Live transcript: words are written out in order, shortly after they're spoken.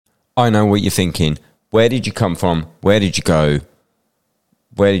I know what you're thinking. Where did you come from? Where did you go?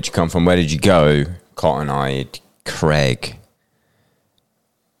 Where did you come from? Where did you go? Cotton-eyed Craig.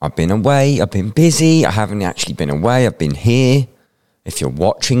 I've been away. I've been busy. I haven't actually been away. I've been here. If you're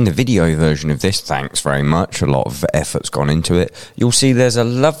watching the video version of this, thanks very much. A lot of effort's gone into it. You'll see there's a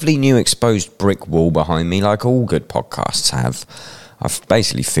lovely new exposed brick wall behind me, like all good podcasts have. I've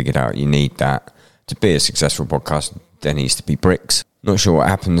basically figured out you need that. To be a successful podcast, there needs to be bricks. Not sure what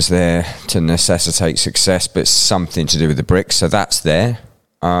happens there to necessitate success, but it's something to do with the bricks, so that's there.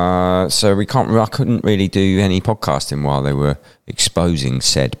 So I couldn't really do any podcasting while they were exposing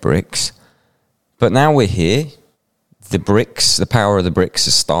said bricks. But now we're here. The power of the bricks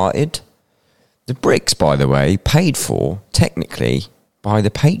has started. The bricks, by the way, paid for, technically, by the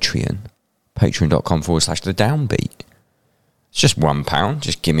Patreon. Patreon.com/the downbeat. It's just £1.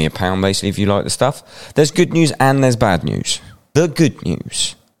 Just give me £1, basically, if you like the stuff. There's good news and there's bad news. The good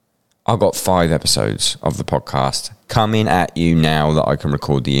news. I've got 5 episodes of the podcast coming at you now that I can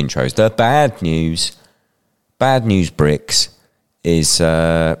record the intros. The bad news bricks, is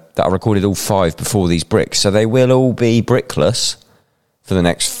that I recorded all 5 before these bricks. So they will all be brickless for the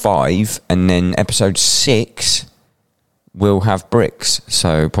next 5. And then episode 6 will have bricks.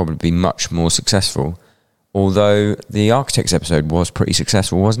 So probably be much more successful. Although the Architects episode was pretty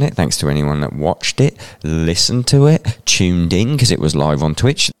successful, wasn't it? Thanks to anyone that watched it, listened to it, tuned in, because it was live on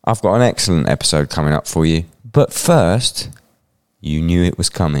Twitch. I've got an excellent episode coming up for you. But first, you knew it was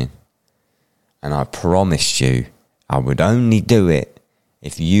coming. And I promised you I would only do it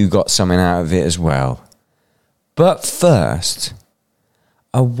if you got something out of it as well. But first,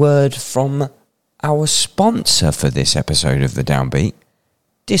 a word from our sponsor for this episode of The Downbeat,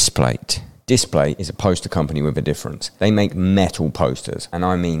 Displate. Displate is a poster company with a difference. They make metal posters, and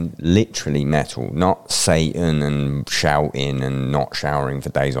I mean literally metal, not Satan and shouting and not showering for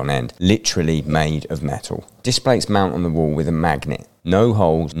days on end. Literally made of metal. Displates mount on the wall with a magnet. No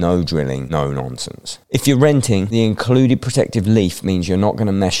holes, no drilling, no nonsense. If you're renting, the included protective leaf means you're not going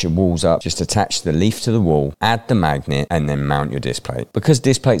to mess your walls up. Just attach the leaf to the wall, add the magnet, and then mount your displate. Because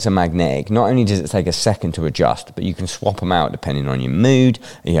displates are magnetic, not only does it take a second to adjust, but you can swap them out depending on your mood.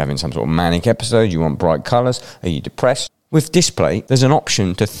 Are you having some sort of manic episode? You want bright colours? Are you depressed? With Displate, there's an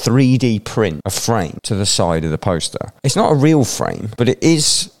option to 3D print a frame to the side of the poster. It's not a real frame, but it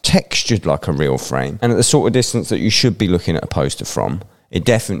is textured like a real frame. And at the sort of distance that you should be looking at a poster from, it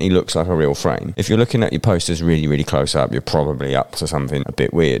definitely looks like a real frame. If you're looking at your posters really, really close up, you're probably up to something a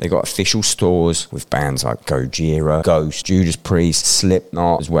bit weird. They've got official stores with bands like Gojira, Ghost, Judas Priest,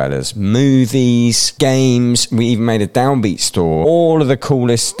 Slipknot, as well as movies, games. We even made a Downbeat store. All of the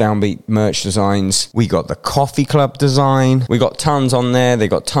coolest Downbeat merch designs. We got the Coffee Club design. We got tons on there. They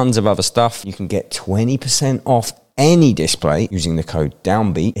got tons of other stuff. You can get 20% off any display using the code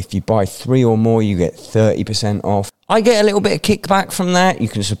DOWNBEAT. If you buy 3 or more, you get 30% off. I get a little bit of kickback from that. You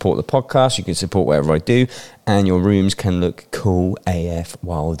can support the podcast, you can support whatever I do, and your rooms can look cool AF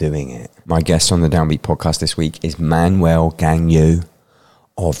while doing it. My guest on the Downbeat podcast this week is Manuel Gagneux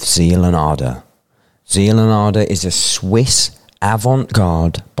of Zeal and Ardor. Zeal and Ardor is a Swiss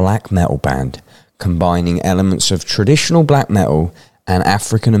avant-garde black metal band combining elements of traditional black metal and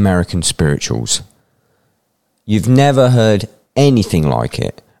African-American spirituals. You've never heard anything like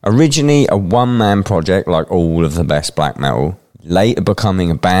it. Originally a one-man project like all of the best black metal, later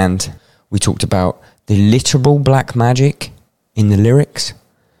becoming a band. We talked about the literal black magic in the lyrics.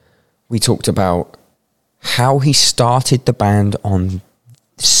 We talked about how he started the band on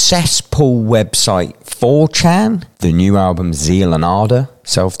cesspool website 4chan. The new album Zeal and Ardor,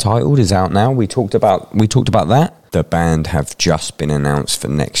 self-titled, is out now. We talked about that. The band have just been announced for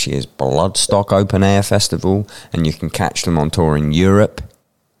next year's Bloodstock Open Air Festival, and you can catch them on tour in Europe.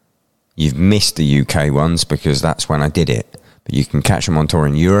 You've missed the UK ones because that's when I did it. But you can catch them on tour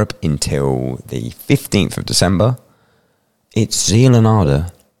in Europe until the 15th of December. It's Zeal and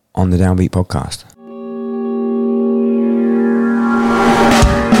Ardor on the Downbeat podcast.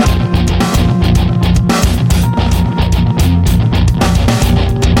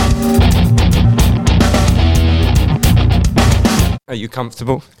 Are you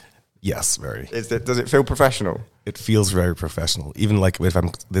comfortable? Yes, very. Does it feel professional? It feels very professional. Even like if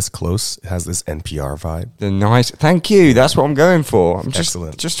I'm this close, it has this NPR vibe. Thank you. That's what I'm going for. I'm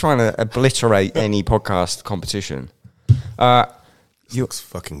Excellent. just trying to obliterate any podcast competition. You looks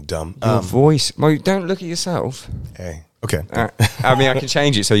fucking dumb. Your voice. Well, don't look at yourself. Hey. Okay. I mean, I can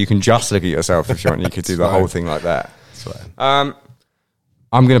change it so you can just look at yourself if you want. You could do the whole thing like that. It's fine.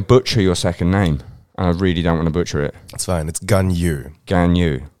 I'm going to butcher your second name. I really don't want to butcher it. It's fine. It's Gagneux.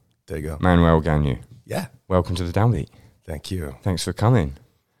 Gagneux. There you go. Manuel Gagneux. Yeah. Welcome to the Downbeat. Thank you. Thanks for coming.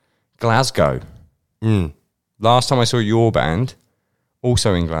 Glasgow. Mm. Last time I saw your band,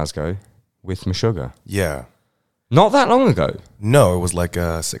 also in Glasgow, with Meshuggah. Yeah. Not that long ago. No, it was like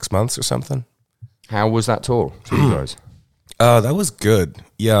 6 months or something. How was that tour for you guys? That was good.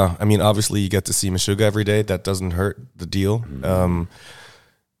 Yeah, I mean, obviously you get to see Meshuggah every day. That doesn't hurt the deal.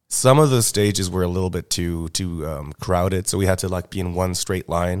 Some of the stages were a little bit too crowded, so we had to like be in one straight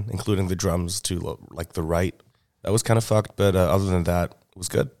line, including the drums to like the right. That was kind of fucked, but other than that, it was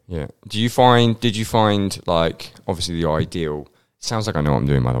good. Yeah. Did you find like, obviously the ideal, sounds like I know what I'm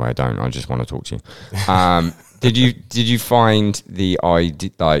doing, by the way, I don't, I just want to talk to you. Did you find the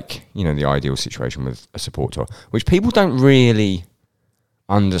ideal situation with a support tour, which people don't really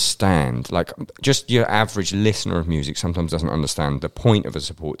understand? Like, just your average listener of music sometimes doesn't understand the point of a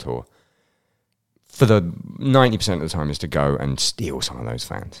support tour. For the 90% of the time is to go and steal some of those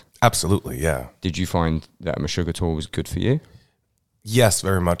fans. Absolutely, yeah. Did you find that a Meshuggah tour was good for you? Yes,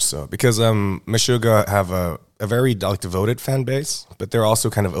 very much so. Because Meshuggah have a very like devoted fan base, but they're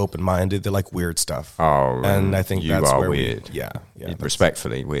also kind of open-minded. They like weird stuff. Oh, and I think you that's are where weird. Yeah.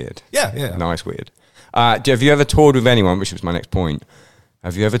 Respectfully weird. Yeah. Nice weird. Have you ever toured with anyone, which was my next point,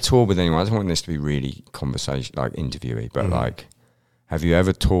 have you ever toured with anyone? I don't want this to be really conversation, like interviewy, but like, have you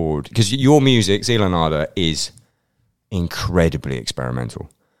ever toured? Because your music, Zeal and Ardor, is incredibly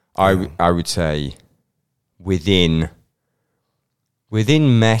experimental. Yeah. I would say within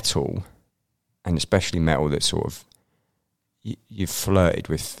metal, and especially metal that sort of you've flirted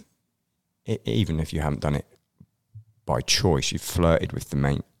with, even if you haven't done it by choice, you've flirted with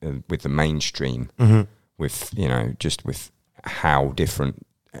the mainstream, with just with how different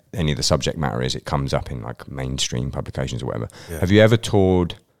any of the subject matter is. It comes up in like mainstream publications or whatever. Yeah. Have you ever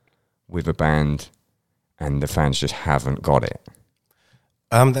toured with a band and the fans just haven't got it?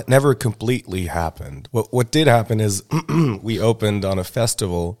 That never completely happened. What did happen is we opened on a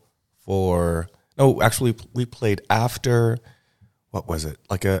festival we played after, what was it?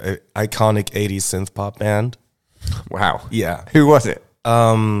 Like a iconic 80s synth pop band. Wow. Yeah. Who was it?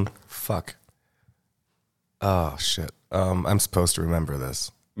 Fuck. Oh, shit. I'm supposed to remember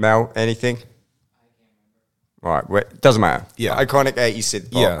this. Mel, anything? Right, doesn't matter. Yeah. Iconic 80s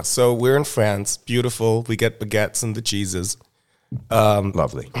synth pop. Yeah, so we're in France. Beautiful. We get baguettes and the cheeses.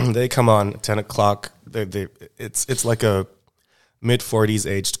 Lovely. They come on at 10 o'clock. It's like a mid-40s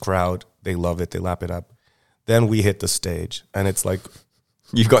aged crowd. They love it. They lap it up. Then we hit the stage, and it's like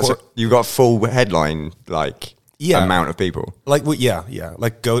you've got full headline amount of people. Like like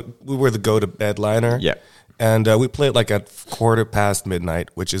we were the go to bed liner. Yeah, and we played like at midnight,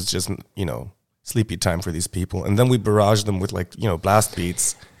 which is just sleepy time for these people. And then we barraged them with blast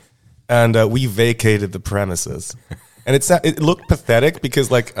beats, and we vacated the premises. And it looked pathetic because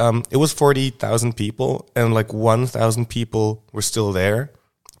it was 40,000 people and 1,000 people were still there.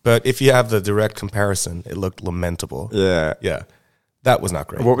 But if you have the direct comparison, it looked lamentable. Yeah. Yeah. That was not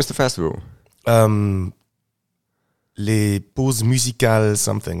great. What was the festival? Les Pauses Musicales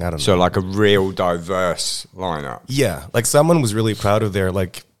something, I don't know. So like a real diverse lineup. Yeah. Like someone was really proud of their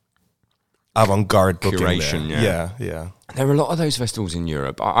avant-garde booking curation. There. Yeah. There are a lot of those festivals in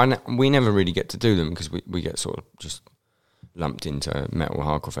Europe. We never really get to do them because we get sort of just lumped into metal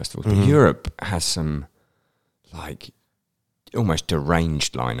hardcore festivals. But Europe has some almost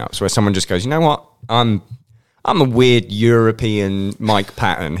deranged lineups where someone just goes, you know what, I'm a weird European Mike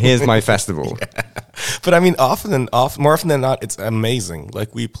Patton. Here's my festival. Yeah. But I mean, more often than not, it's amazing.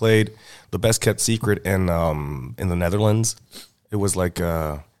 Like we played the Best Kept Secret in the Netherlands. It was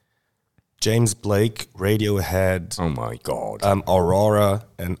James Blake, Radiohead. Oh my god. Aurora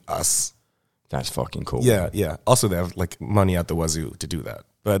and us. That's fucking cool. Yeah. Also, they have money at the wazoo to do that.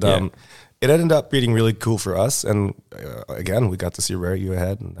 But it ended up being really cool for us. And again, we got to see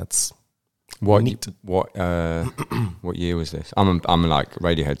Radiohead, and that's neat. What year was this? I'm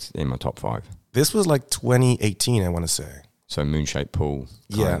Radiohead's in my top 5. This was 2018, I want to say. So Moonshaped Pool.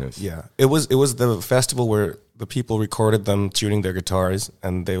 Yeah. It was the festival where the people recorded them tuning their guitars,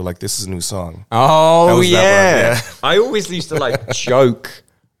 and they were like, "This is a new song." Oh yeah. I always used to joke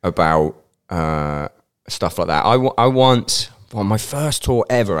about stuff like that. I once, my first tour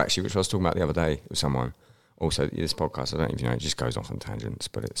ever, actually, which I was talking about the other day with someone. Also, this podcast, I don't even know, it just goes off on tangents,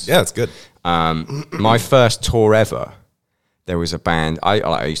 but it's good. My first tour ever, there was a band.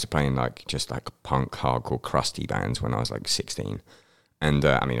 I used to play in just punk, hardcore, crusty bands when I was 16, and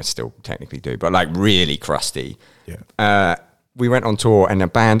I still technically do, but really crusty. Yeah. We went on tour, and a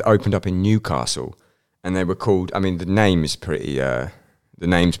band opened up in Newcastle, and they were called. The name's pretty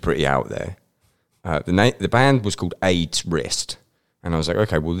out there. The band was called AIDS Wrist, and I was like,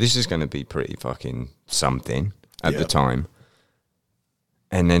 okay, well, this is going to be pretty fucking something at the time.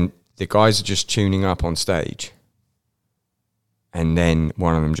 And then the guys are just tuning up on stage, and then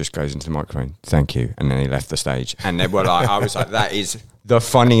one of them just goes into the microphone, "Thank you," and then he left the stage. And they were like, I was like, that is the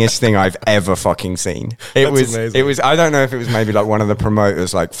funniest thing I've ever fucking seen. It was amazing. It was. I don't know if it was maybe like one of the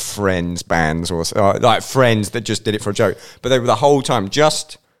promoters, like Friends bands or like Friends that just did it for a joke, but they were the whole time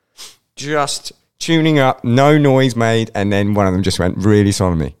just tuning up, no noise made, and then one of them just went really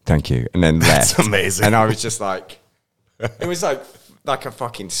solemnly, "Thank you," and then left. That's amazing. And I was just like, it was like a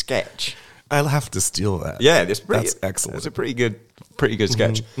fucking sketch. I'll have to steal that. Yeah, that's excellent. It's a pretty good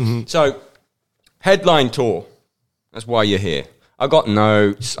sketch. Mm-hmm. So, headline tour. That's why you're here. I got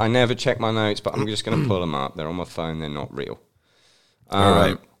notes. I never check my notes, but I'm just going to pull them up. They're on my phone. They're not real. All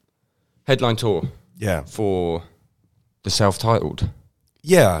right. Headline tour. Yeah. For the self-titled.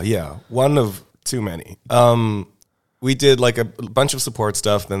 Yeah. One of too many. We did like a bunch of support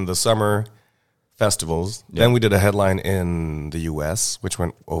stuff. Then the summer festivals. Yeah. Then we did a headline in the US, which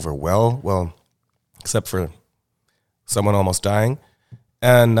went over well, except for someone almost dying.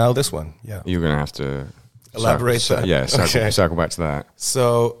 And now this one. Yeah. You're going to have to elaborate that. Yeah, circle back to that.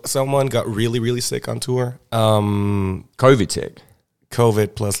 So someone got really, really sick on tour. COVID sick?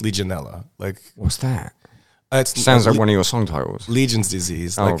 COVID plus Legionella. Like, what's that? It sounds like one of your song titles. Legion's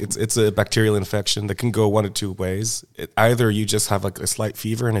disease. Oh. Like it's a bacterial infection that can go one of two ways. Either you just have like a slight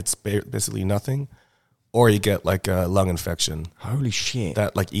fever and it's basically nothing, or you get like a lung infection. Holy shit!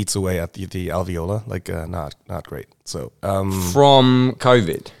 That like eats away at the alveola. Like not great. So from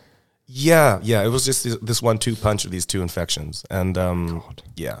COVID. Yeah. It was just this 1-2 punch of these two infections, and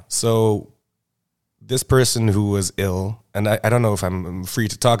yeah. So this person who was ill, and I don't know if I'm free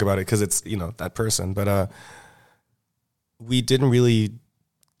to talk about it because it's that person, but we didn't really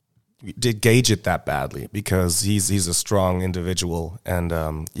gauge it that badly because he's a strong individual, and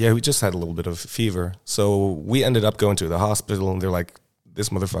we just had a little bit of fever, so we ended up going to the hospital, and they're like, "This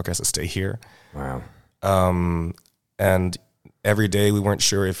motherfucker has to stay here." Wow. And every day we weren't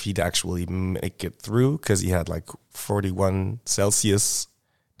sure if he'd actually make it through because he had like 41 Celsius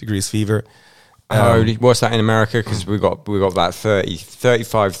degrees fever. What's that in America? Because we got about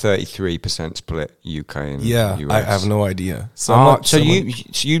 35-33% split UK and US. I have no idea. So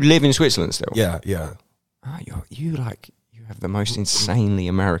you live in Switzerland still? Yeah. You have the most insanely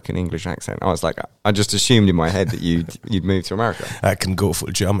American English accent. I was like, I just assumed in my head that you'd moved to America. I can go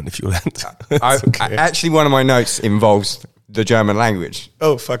full German if you want. Okay. Actually, one of my notes involves the German language.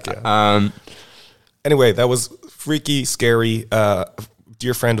 Oh, fuck yeah. Anyway, that was freaky, scary.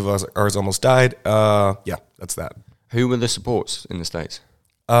 Dear friend of ours almost died. That's that. Who were the supports in the States?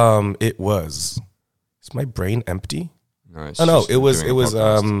 It was. Is my brain empty? No, it was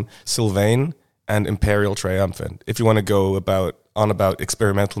Sylvain and Imperial Triumphant. If you want to go about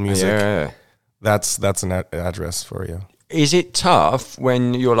experimental music, that's an address for you. Is it tough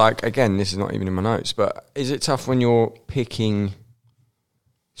when you're like, again, this is not even in my notes, but is it tough when you're picking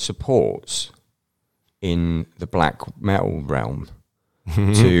supports in the black metal realm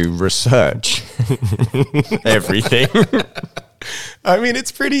to research everything? I mean,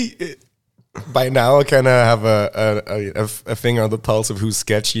 it's pretty. By now, I kind of have a finger on the pulse of who's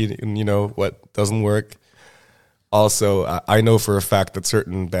sketchy and what doesn't work. Also, I know for a fact that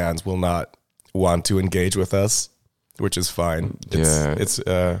certain bands will not want to engage with us, which is fine. It's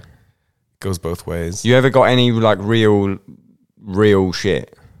goes both ways. You ever got any like real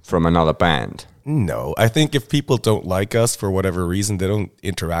shit from another band? No, I think if people don't like us for whatever reason, they don't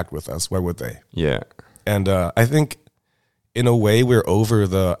interact with us. Why would they? Yeah. And I think in a way we're over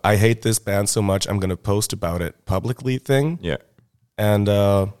the I hate this band so much I'm going to post about it publicly thing. Yeah. And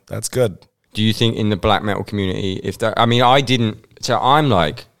that's good. Do you think in the black metal community, I didn't, so I'm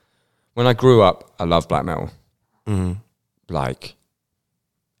like, when I grew up, I loved black metal. Mm-hmm. Like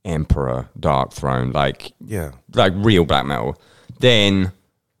Emperor, Dark Throne, like real black metal. Then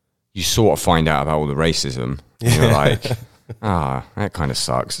you sort of find out about all the racism. And you're like, that kind of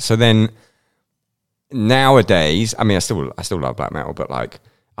sucks. So then nowadays, I still love black metal, but like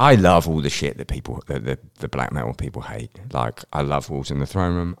I love all the shit that the black metal people hate. Like I love Wolves in the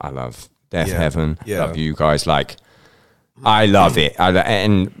Throne Room. I love Death Heaven. Yeah. Love you guys. Like I love it.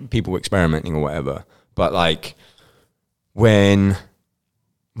 And people experimenting or whatever. But like when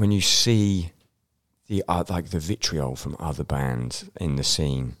you see the vitriol from other bands in the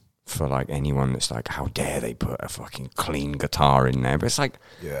scene for like anyone that's like, how dare they put a fucking clean guitar in there? But it's like,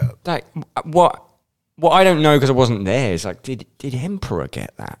 what I don't know because I wasn't there is like, did Emperor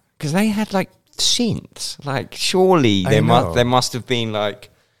get that? Because they had like synths. Like surely there must have been like,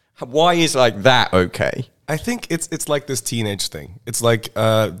 why is like that okay? I think it's like this teenage thing. It's like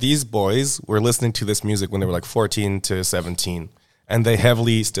these boys were listening to this music when they were like 14 to 17. and they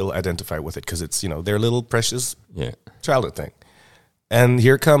heavily still identify with it because it's, their little precious childhood thing. And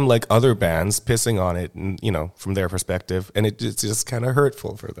here come like other bands pissing on it, and from their perspective, and it's just kind of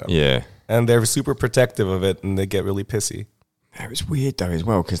hurtful for them. Yeah, and they're super protective of it, and they get really pissy. It was weird though as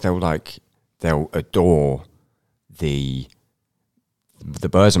well, because they'll adore the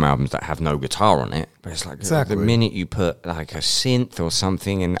Burzum albums that have no guitar on it, but it's like the minute you put like a synth or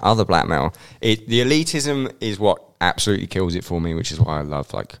something in other black metal, the elitism is what absolutely kills it for me, which is why I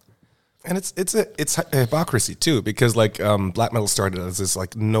love like. And it's a hypocrisy too, because like black metal started as this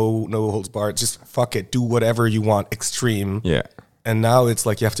like no holds barred, just fuck it, do whatever you want, extreme. Yeah. And now it's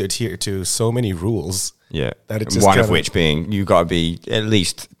like you have to adhere to so many rules. Yeah. That it's just one of which being you got to be at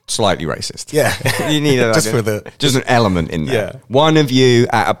least slightly racist. Yeah. You need just an element in there. Yeah. One of you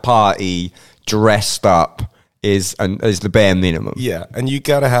at a party dressed up is the bare minimum. Yeah, and you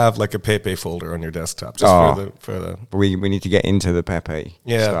gotta have like a Pepe folder on your desktop just for the. We need to get into the Pepe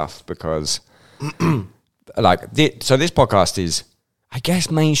stuff because, so this podcast is, I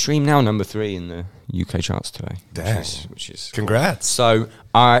guess, mainstream now, number 3 in the UK charts today. Damn. Which is congrats. Cool.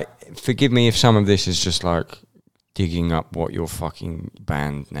 So forgive me if some of this is just like digging up what your fucking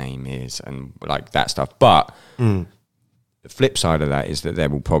band name is and like that stuff, but the flip side of that is that there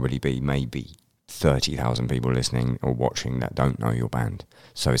will probably be maybe 30,000 people listening or watching that don't know your band.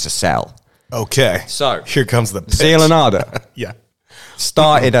 So it's a sell. Okay. So here comes the pitch. Zeal and Ardor. Yeah.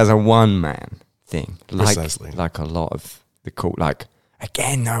 Started as a one-man thing. Precisely. Like a lot of the cool, like,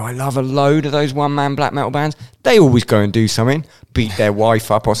 again, though, I love a load of those one-man black metal bands. They always go and do something, beat their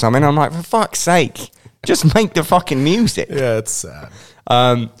wife up or something. I'm like, for fuck's sake, just make the fucking music. Yeah, it's sad.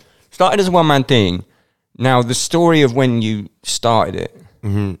 Started as a one-man thing. Now, the story of when you started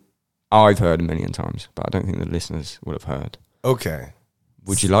it, I've heard a million times, but I don't think the listeners would have heard. Okay.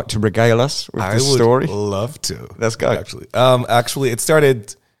 Would you like to regale us with the story? I would love to. Let's go. Actually, it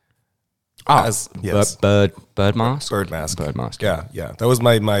started as Bird Mask? Bird Mask. Bird Mask. Yeah. That was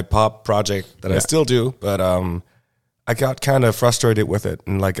my pop project that I still do, but I got kind of frustrated with it,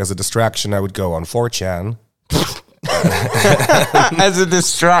 and like as a distraction, I would go on 4chan. As a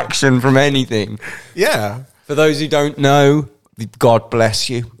distraction from anything. Yeah. For those who don't know, God bless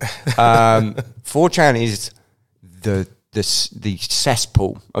you. 4chan is the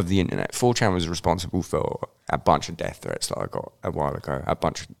cesspool of the internet. 4chan was responsible for a bunch of death threats that I got a while ago. A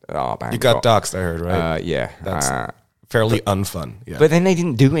bunch of our band. You got doxxed, I heard, right? Yeah. That's fairly unfun. Yeah. But then they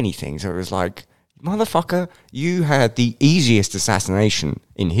didn't do anything, so it was like, motherfucker, you had the easiest assassination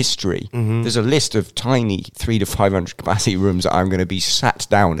in history. There's a list of tiny 300 to 500 capacity rooms that I'm going to be sat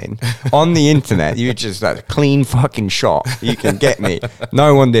down in on the internet. You just that clean fucking shot. You can get me.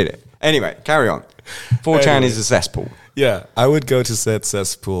 No one did it. Anyway, carry on. 4chan is a cesspool. Yeah, I would go to said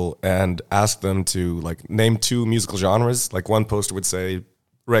cesspool and ask them to like name 2 musical genres. Like one poster would say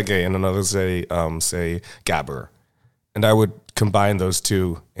reggae and another say gabber, and I would combine those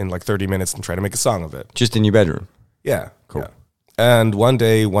 2 in like 30 minutes and try to make a song of it. Just in your bedroom? Yeah. Cool. Yeah. And one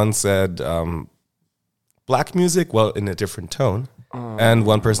day, one said black music, well, in a different tone. And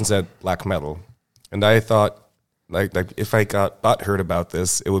one person said black metal. And I thought, like if I got butthurt about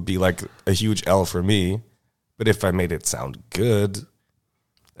this, it would be like a huge L for me. But if I made it sound good,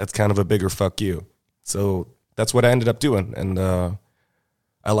 that's kind of a bigger fuck you. So that's what I ended up doing. And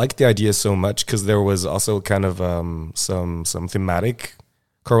I liked the idea so much because there was also kind of some thematic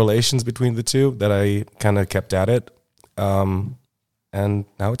correlations between the two that I kind of kept at it. And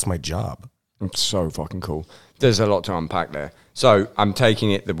now it's my job. It's so fucking cool. There's a lot to unpack there. So I'm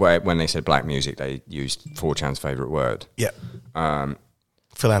taking it the way when they said black music, they used 4chan's favorite word. Yeah.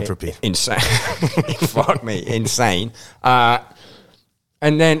 Philanthropy. Insane. Fuck me. Insane. And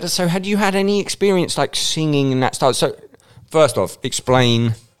then, so had you had any experience like singing in that style? So first off,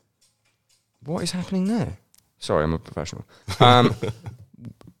 explain what is happening there. Sorry, I'm a professional.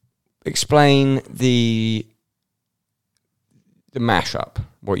 Explain the mashup.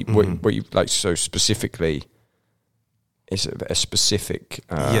 What you like? So specifically, is a specific.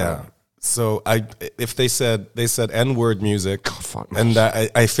 Yeah. So if they said N-word music, fuck and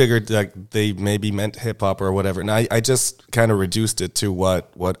I figured that they maybe meant hip hop or whatever, and I just kind of reduced it to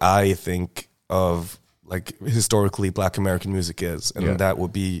what I think of like historically Black American music is, and that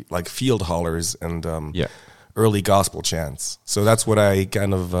would be like field hollers and early gospel chants. So that's what I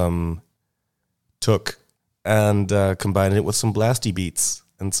kind of took and combined it with some blasty beats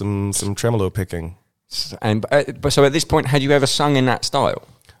and some tremolo picking. And but so at this point, had you ever sung in that style?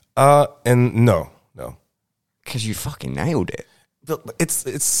 And no. Because you fucking nailed it.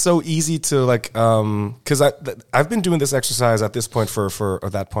 it's so easy to like because I've been doing this exercise at this point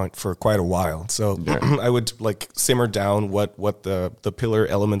for quite a while. So I would like simmer down what the pillar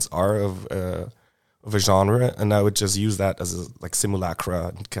elements are of a genre, and I would just use that as a like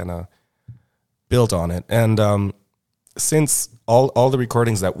simulacra and kind of build on it. And since all the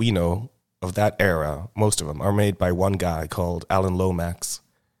recordings that we know of that era, most of them are made by one guy called Alan Lomax.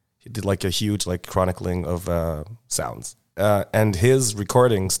 He did like a huge like chronicling of sounds. And his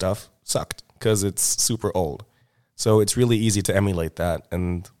recording stuff sucked because it's super old. So it's really easy to emulate that.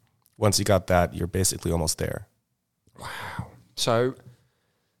 And once you got that, you're basically almost there. Wow. So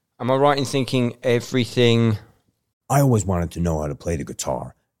am I right in thinking everything... I always wanted to know how to play the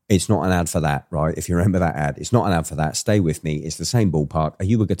guitar. It's not an ad for that, right? If you remember that ad, it's not an ad for that. Stay with me. It's the same ballpark. Are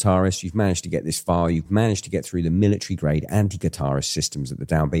you a guitarist? You've managed to get this far. You've managed to get through the military-grade anti-guitarist systems at the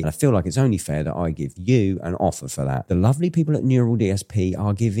Downbeat. And I feel like it's only fair that I give you an offer for that. The lovely people at Neural DSP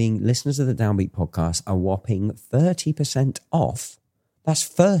are giving listeners of the Downbeat podcast a whopping 30% off. That's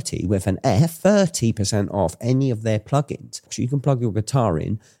 30 with an F, 30% off any of their plugins. So you can plug your guitar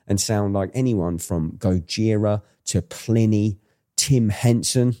in and sound like anyone from Gojira to Pliny, Tim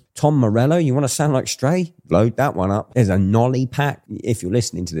Henson, Tom Morello. You want to sound like Stray? Load that one up. There's a Nolly pack. If you're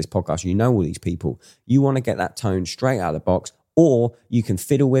listening to this podcast, you know all these people. You want to get that tone straight out of the box, or you can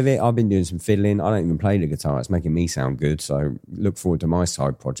fiddle with it. I've been doing some fiddling. I don't even play the guitar. It's making me sound good. So look forward to my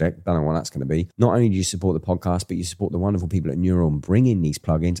side project. Don't know what that's going to be. Not only do you support the podcast, but you support the wonderful people at Neural bringing these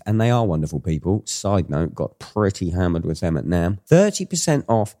plugins, and they are wonderful people. Side note, got pretty hammered with them at NAMM. 30%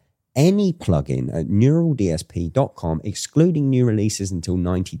 off any plugin at neuraldsp.com, excluding new releases until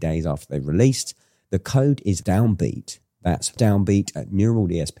 90 days after they've released. The code is DOWNBEAT. That's DOWNBEAT at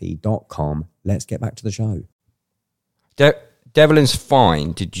neuraldsp.com. Let's get back to the show. Devlin's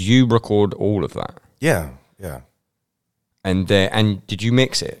Fine. Did you record all of that? Yeah. And did you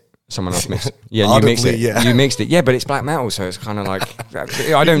mix it? Someone else mixed it? Yeah, you Audibly, mixed it. yeah. You mixed it. Yeah, but it's black metal, so it's kind of like...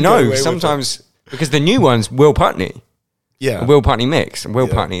 I don't know. Sometimes... Because the new one's Will Putney. Yeah. Will Putney mix. And Will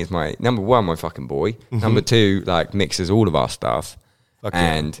Putney is my number one, my fucking boy. Mm-hmm. Number two, like, mixes all of our stuff. Fuck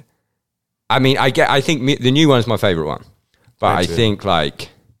and I mean, I think the new one's my favorite one. But I think, like,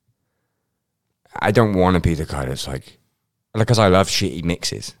 I don't want to be the guy that's like, because I love shitty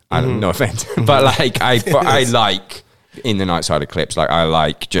mixes. I don't, no offense. But like, I like in the Night Side of clips, like, I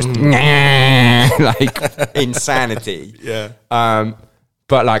like just like insanity. Yeah.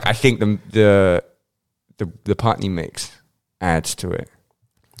 But like, I think the Putney mix adds to it.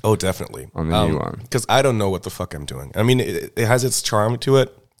 Oh, definitely. On the new one. Because I don't know what the fuck I'm doing. I mean, it has its charm to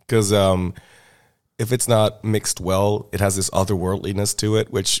it. Because if it's not mixed well, it has this otherworldliness to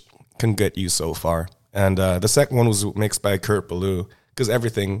it, which can get you so far. And the second one was mixed by Kurt Ballou. Because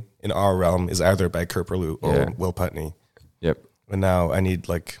everything in our realm is either by Kurt Ballou or Will Putney. Yep. And now I need,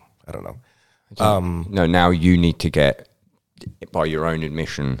 like, I don't know. No, now you need to get, by your own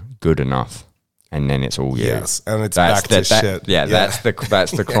admission, good enough. And then it's all you. Yes, and it's back to shit. Yeah, that's the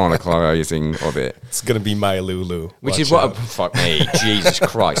chronicalizing of it. It's gonna be my Lulu, which is what. Fuck me, Jesus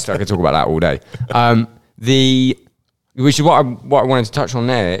Christ! I could talk about that all day. Which is what I wanted to touch on.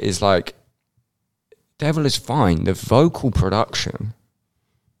 There is like, Devil is Fine. The vocal production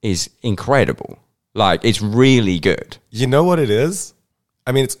is incredible. Like, it's really good. You know what it is?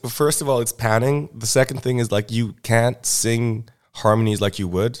 I mean, it's first of all, it's panning. The second thing is like, you can't sing harmonies like you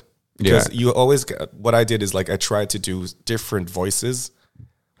would. Because you always, what I did is like, I tried to do different voices.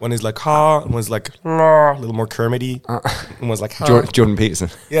 One is like, ha, and one's like, la, a little more Kermity. And one's like, ha. Jordan Peterson.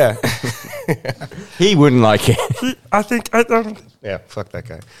 Yeah. He wouldn't like it. I think, yeah, fuck that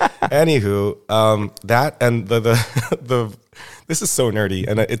guy. Anywho, that and the this is so nerdy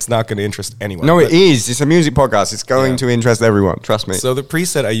and it's not going to interest anyone. No, it is. It's a music podcast. It's going to interest everyone. Trust me. So the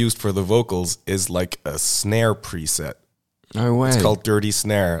preset I used for the vocals is like a snare preset. No way. It's called Dirty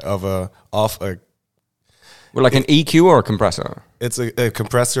Snare off a. Well, like an EQ or a compressor? It's a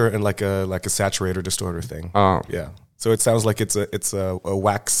compressor and like a saturator distorter thing. Oh, yeah. So it sounds like it's a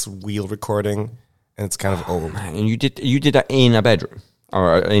wax wheel recording, and it's kind of old. Man, and you did that in a bedroom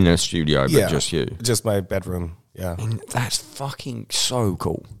or in a studio, but just you, just my bedroom. Yeah, and that's fucking so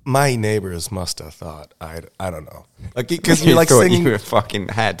cool. My neighbors must have thought I don't know, like, because you're like singing. You fucking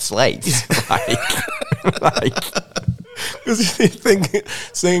had slates, like. Because you think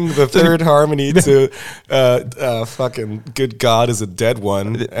singing the third harmony to fucking "Good God Is a Dead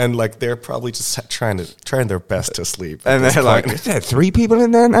One," and like they're probably just trying their best to sleep, and they're like, "Is there 3 people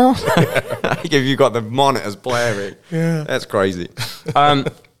in there now?" Like, if you got the monitors blaring, that's crazy.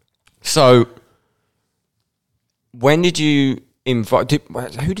 So, when did you invite?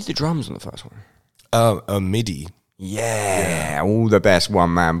 Who did the drums on the first one? A MIDI. Yeah, all the best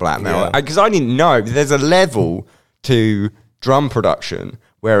one-man black metal. Yeah. Because I didn't know. There's a level to drum production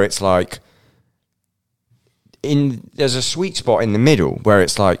where it's like, there's a sweet spot in the middle where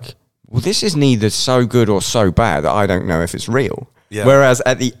it's like, well, this is neither so good or so bad that I don't know if it's real. Yeah. Whereas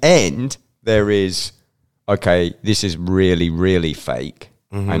at the end, there is, okay, this is really, really fake.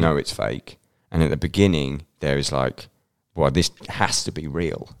 I know it's fake. And at the beginning, there is like, well, this has to be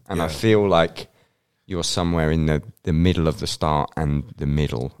real. And I feel like you're somewhere in the middle of the start and the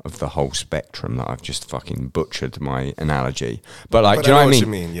middle of the whole spectrum that I've just fucking butchered my analogy. But like, But do you know I what I know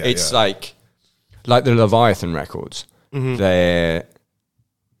mean? what you mean. Yeah, It's yeah. like the Leviathan records. They're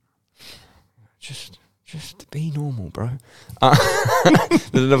just be normal, bro.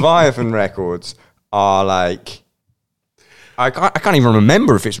 The Leviathan records are like, I can't even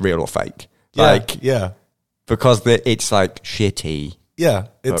remember if it's real or fake. Like, yeah. because it's like shitty, Yeah.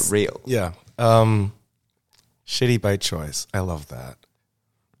 but real. Yeah. Shitty by choice. I love that.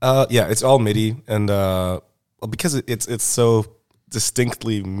 Yeah, it's all MIDI, and well, because it's so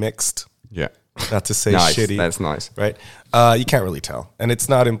distinctly mixed. Yeah. Not to say Nice. shitty. That's nice. Right? You can't really tell. And it's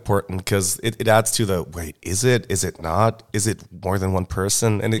not important because it adds to the, wait, is it? Is it not? Is it more than one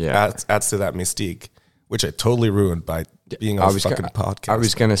person? And it adds to that mystique, which I totally ruined by being on a fucking podcast. I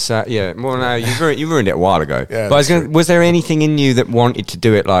was going to say, yeah, well, no, you ruined it a while ago. Yeah, but was there anything in you that wanted to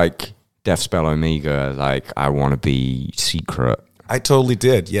do it like Death Spell Omega, like I want to be secret? I totally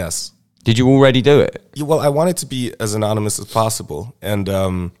did, yes. Did you already do it? Yeah, well, I wanted to be as anonymous as possible. And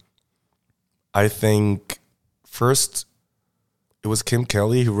I think first it was Kim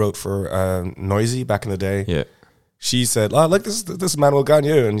Kelly who wrote for Noisy back in the day. Yeah. She said, "Oh, like this is Manuel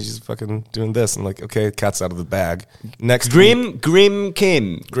Gagneux, and he's fucking doing this." And like, okay, cat's out of the bag. Next Grim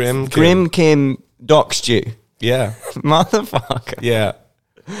Kim doxed you. Yeah. Motherfucker. Yeah.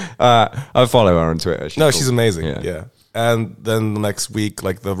 I follow her on Twitter. She's amazing. Yeah. Yeah. And then the next week,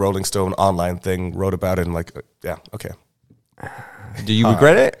 like the Rolling Stone online thing wrote about it, and like, yeah, okay. Do you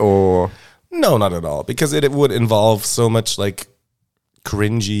regret it or? No, not at all, because it would involve so much like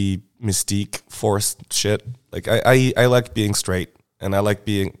cringy mystique forced shit. Like I like being straight, and I like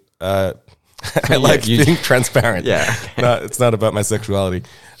being I like being transparent. Yeah. It's not about my sexuality.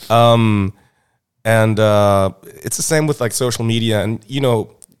 And it's the same with like social media, and you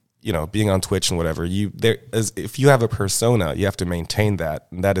know, being on Twitch and whatever. If you have a persona, you have to maintain that,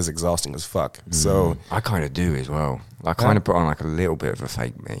 and that is exhausting as fuck. So I kind of do as well. I kind of put on like a little bit of a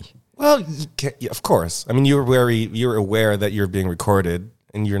fake me. well, you can't, yeah, of course. I mean, you're aware that you're being recorded,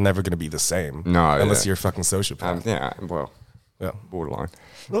 and you're never going to be the same. No, unless you're a fucking sociopath. Yeah, well, Yeah, borderline.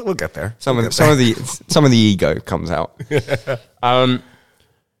 we'll get there. Some of the ego comes out. Where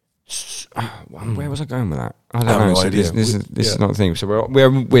was I going with that? I don't know. no So idea. this is not the thing. So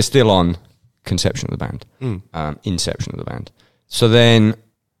we're still on conception of the band, inception of the band. So then,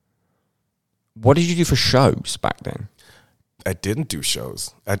 what did you do for shows back then? I didn't do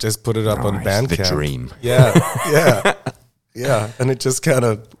shows. I just put it up on Nice, Bandcamp. the dream. Yeah. And it just kind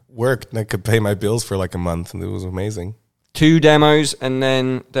of worked, and I could pay my bills for like a month, and it was amazing. 2 demos and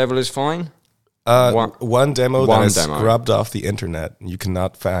then Devil is Fine. One demo that I demo. scrubbed off the internet, and you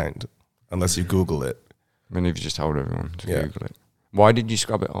cannot find unless you Google it. I mean, if you just told everyone to Yeah. Google it. Why did you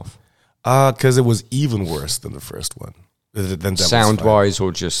scrub it off? Because it was even worse than the first one. Sound wise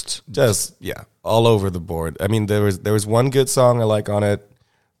or just all over the board. I mean, there was one good song I like on it.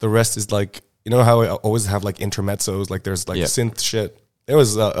 The rest is like, you know how I always have like intermezzos, like there's like synth shit. There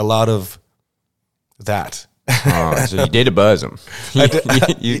was a lot of that. Oh, so you did a burzum. You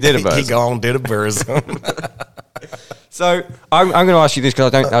did a He burzum. gone did a burzum. So I'm going to ask you this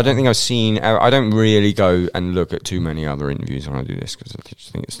because I don't think I've seen. I don't really go and look at too many other interviews when I do this because I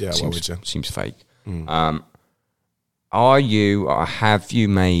just think it seems fake. Are you or have you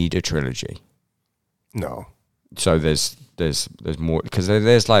made a trilogy? No. So there's more because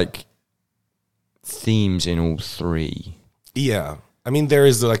there's like themes in all 3. Yeah. I mean, there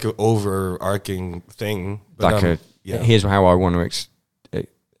is like an overarching thing. But here's how I want to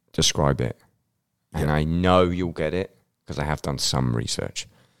describe it. And I know you'll get it because I have done some research.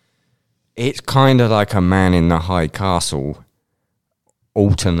 It's kind of like a Man in the High Castle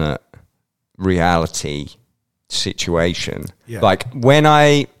alternate reality situation. Yeah. Like when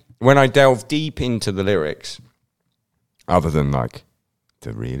I delve deep into the lyrics, other than like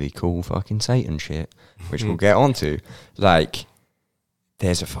the really cool fucking Satan shit, which we'll get onto, like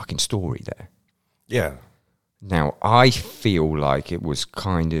there's a fucking story there. Yeah. Now, I feel like it was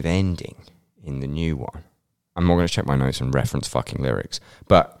kind of ending in the new one. I'm not going to check my notes and reference fucking lyrics.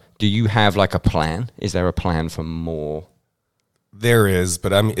 But do you have like a plan? Is there a plan for more There is,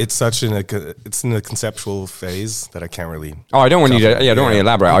 but I mean, it's such it's in a conceptual phase that I can't really. Oh, I don't want you to. Yeah, I don't want you to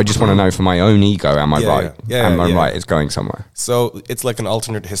elaborate. I just want to know for my own ego. Am I right? Am I right? It's going somewhere. So it's like an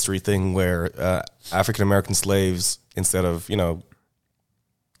alternate history thing where African American slaves, instead of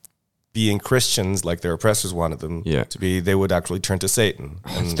being Christians like their oppressors wanted them to be, they would actually turn to Satan.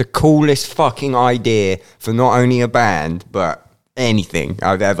 It's the coolest fucking idea for not only a band but anything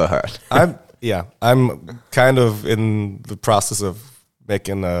I've ever heard. I'm kind of in the process of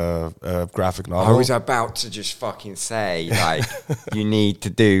making a graphic novel. I was about to just fucking say, like, you need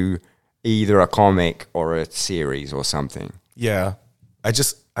to do either a comic or a series or something. Yeah. I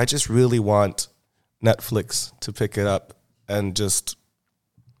just really want Netflix to pick it up and just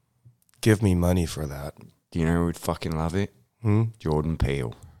give me money for that. Do you know who would fucking love it? Jordan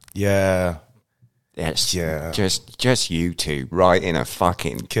Peele. Yeah. Yes, just you two writing a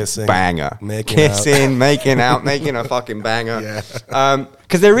fucking kissing, banger, making out, making a fucking banger. Yeah.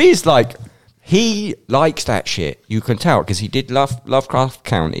 Because there is he likes that shit. You can tell because he did Lovecraft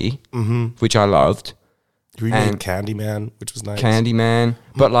County, which I loved. He remade Candyman, which was nice. Candyman,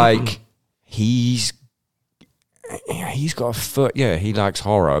 but he's got a foot. Yeah, he likes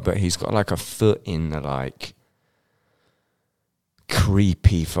horror, but he's got a foot in the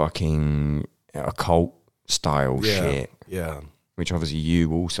creepy fucking occult style shit, which obviously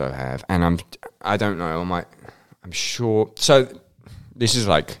you also have, and I don't know, I'm sure. So this is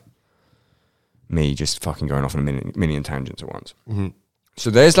me just fucking going off on a million tangents at once. So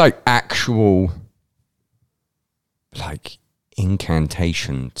there's actual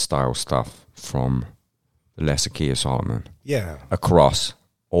incantation style stuff from the Lesser Key of Solomon, across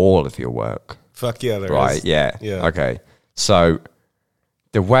all of your work. Fuck yeah, there right? is. Yeah, yeah. Okay, so.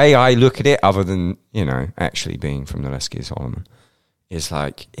 The way I look at it, other than, actually being from the Lesser Key of Solomon, is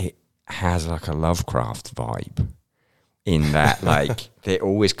it has a Lovecraft vibe in that, it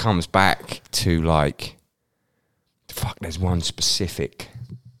always comes back to there's one specific,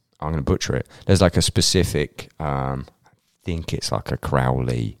 I'm going to butcher it. There's a specific, I think it's a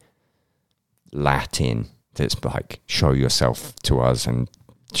Crowley Latin that's show yourself to us, and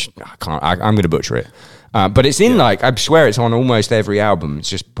I'm going to butcher it. But it's in I swear it's on almost every album. It's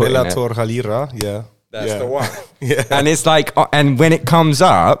just put Bellator Halira, That's the one. And it's and when it comes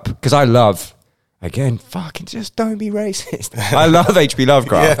up, because I love, again, fucking just don't be racist. I love H.P.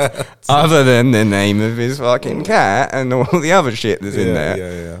 Lovecraft, other than the name of his fucking cat and all the other shit that's in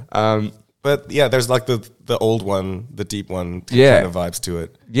there. But there's the old one, the deep one, kind of vibes to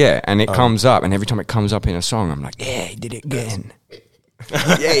it. Yeah, and it comes up, and every time it comes up in a song, I'm yeah, he did it again.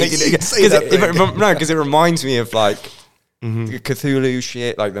 Because it reminds me of the Cthulhu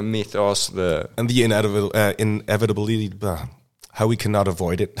shit, the mythos, and the inevitability, how we cannot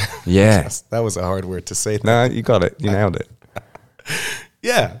avoid it. Yeah, that was a hard word to say. No, you got it. You nailed it.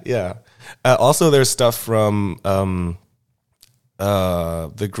 Yeah. Also, there's stuff from the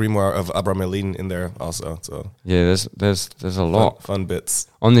Grimoire of Abramelin in there also. So there's a lot fun bits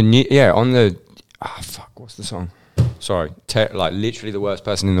on the what's the song? Sorry, literally the worst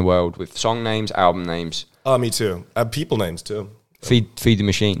person in the world with song names, album names. Oh, me too. People names too. Feed the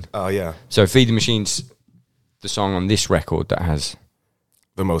Machine. Oh yeah. So Feed the Machine's the song on this record that has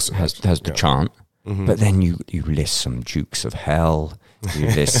the most has the chant. But then you list some Dukes of Hell, you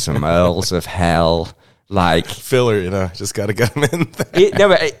list some Earls of Hell, filler, just gotta get them in there.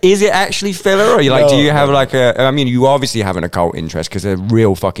 But is it actually filler, or do you have you obviously have an occult interest because they're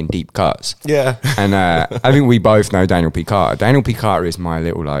real fucking deep cuts. Yeah. And I think we both know Daniel P. Carter. Daniel P. Carter is my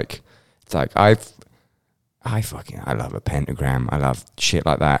little I love a pentagram. I love shit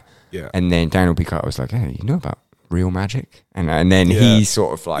like that. Yeah. And then Daniel P. Carter was hey, you know about real magic? And then he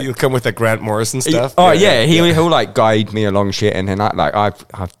sort of you'll come with the Grant Morrison stuff. He'll guide me along shit, and then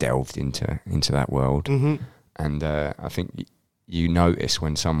I've delved into that world, and I think you notice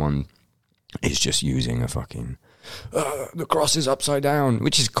when someone is just using a fucking the cross is upside down,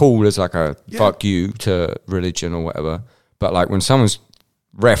 which is cool as a fuck you to religion or whatever, but when someone's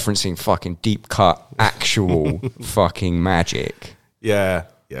referencing fucking deep cut actual fucking magic,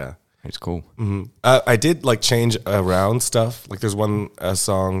 it's cool. I did change around stuff. There's one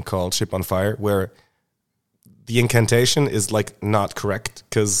song called "Ship on Fire" where the incantation is not correct,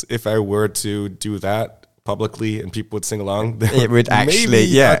 because if I were to do that publicly and people would sing along, it would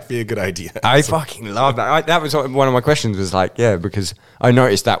actually not be a good idea. I fucking love that. That was one of my questions. Was because I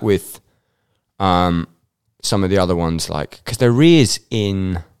noticed that with some of the other ones, because there is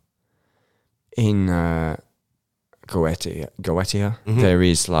in Goetia, there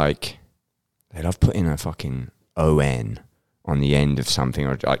is they love putting a fucking ON on the end of something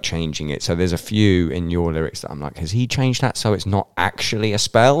or like changing it. So there's a few in your lyrics that I'm like, has he changed that so it's not actually a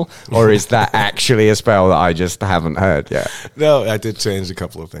spell? Or is that actually a spell that I just haven't heard yet? No, I did change a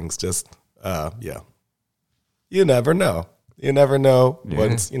couple of things. Just, yeah. You never know. You never know. Yeah.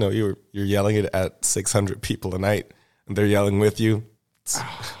 Once, you're yelling it at 600 people a night and they're yelling with you. It's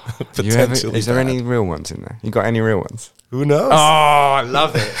potentially Is there bad. any real ones in there? You got any real ones? Who knows? Oh, I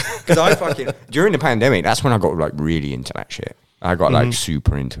love it. Because I fucking, during the pandemic, that's when I got like really into that shit. I got like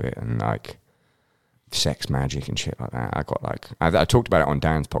super into it and like sex magic and shit like that. I got like, I talked about it on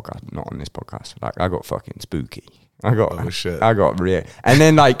Dan's podcast, but not on this podcast. Like I got fucking spooky. I got real. And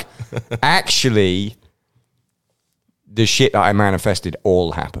then like, actually, the shit that I manifested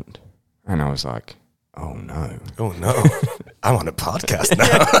all happened. And I was like, oh no. Oh no. I'm on a podcast now.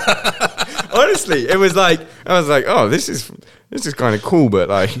 Honestly, it was like, I was like, oh, this is kind of cool, but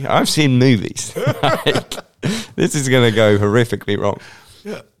like, I've seen movies. Like, this is going to go horrifically wrong.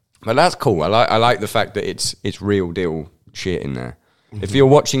 Yeah. But that's cool. I like the fact that it's real deal shit in there. Mm-hmm. If you're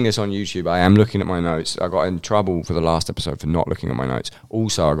watching this on YouTube, I am looking at my notes. I got in trouble for the last episode for not looking at my notes.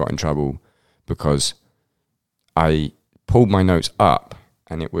 Also, I got in trouble because I pulled my notes up,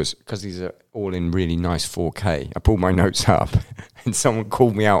 and it was because these are all in really nice 4K. I pulled my notes up, and someone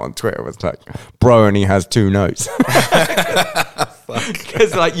called me out on Twitter. Was like, "Bro, only has 2 notes."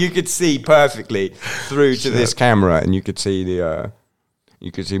 Because like you could see perfectly through to this camera, and you could see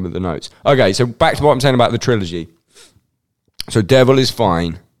with the notes. Okay, so back to what I'm saying about the trilogy. So Devil is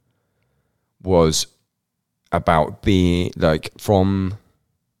Fine was about being like from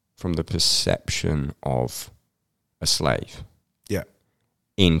the perception of a slave. Yeah.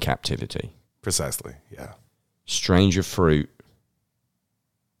 In captivity. Precisely. Yeah. Stranger Fruit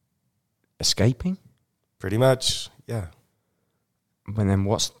escaping? Pretty much. Yeah. But then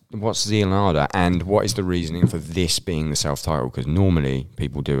what's Zeal and Ardor, and what is the reasoning for this being the self-titled? Because normally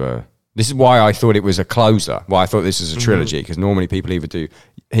people do this is why I thought it was a closer. Why I thought this is a trilogy, because normally people either do,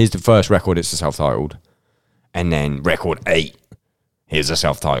 here's the first record, it's the self-titled, and then record 8, here's a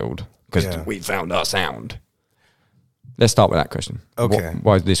self-titled, because we found our sound. Let's start with that question. Okay.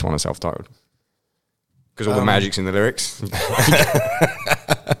 Why is this one a self-titled? Because all the magic's in the lyrics?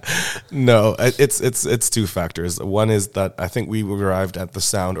 No, it's 2 factors. One is that I think we arrived at the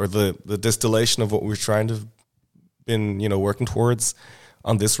sound, or the distillation of what we're trying to been working towards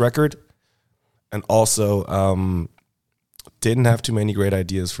on this record, and also didn't have too many great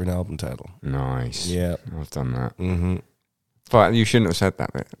ideas for an album title. Nice. Yeah, I've done that. Mm-hmm. But you shouldn't have said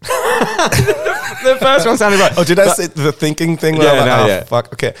that bit. The first one sounded right. Oh, did I say the thinking thing? Yeah,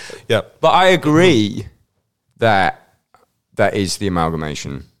 fuck. Okay, yeah. But I agree that is the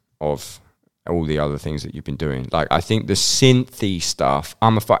amalgamation of all the other things that you've been doing. Like, I think the synthy stuff,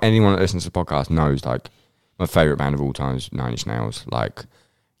 anyone that listens to the podcast knows, like, my favorite band of all time is Nine Inch Nails. Like,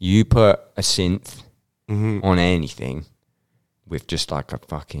 you put a synth on anything with just like a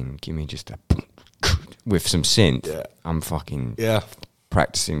fucking, give me just a, with some synth, I'm fucking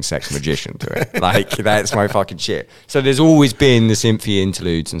practicing Sex Magician to it. Like, that's my fucking shit. So there's always been the synthy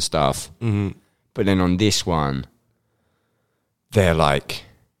interludes and stuff. Mm-hmm. But then on this one, they're like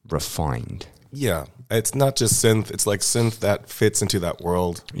refined. Yeah, it's not just synth. It's like synth that fits into that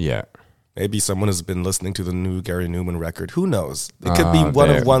world. Yeah. Maybe someone has been listening to the new Gary Newman record. Who knows? It could be one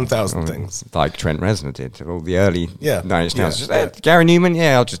of 1,000 things. Like Trent Reznor did. All the early Nine Inch Nails. Yeah. Gary Newman,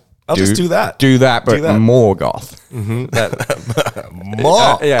 I'll just do that. Do that, but more goth. Mm-hmm.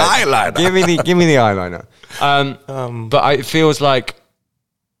 More eyeliner. Give me the eyeliner. But it feels like,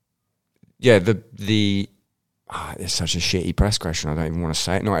 it's such a shitty press question. I don't even want to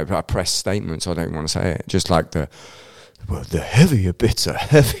say it. Not a press statement, so I don't even want to say it. Just like the heavier bits are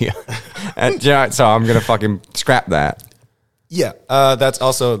heavier. And so I'm going to fucking scrap that. Yeah, that's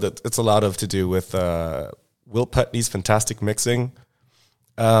also, it's a lot to do with Will Putney's fantastic mixing.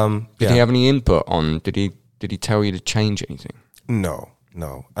 Did he have any input on, did he tell you to change anything? No.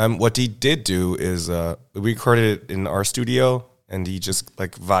 What he did do is we recorded it in our studio, and he just,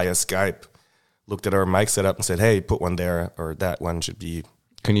 like, via Skype, looked at our mic setup and said, hey, put one there, or that one should be.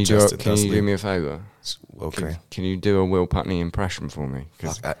 Can you do me a favor? Okay. Can you do a Will Putney impression for me?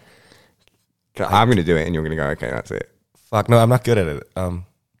 Because I'm going to do it, and you're going to go, okay, that's it. Fuck, no, I'm not good at it.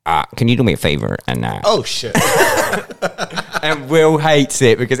 Can you do me a favor? And oh, shit. And Will hates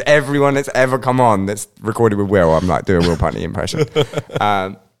it, because everyone that's ever come on that's recorded with Will, I'm like, do a Will Putney impression.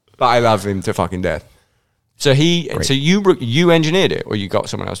 But I love him to fucking death. So you engineered it, or you got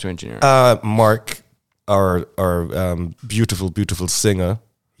someone else to engineer it? Mark, our beautiful, beautiful singer,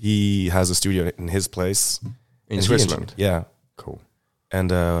 he has a studio in his place. In Switzerland? Yeah. Cool.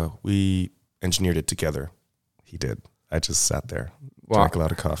 And we engineered it together. He did. I just sat there, Well, drank a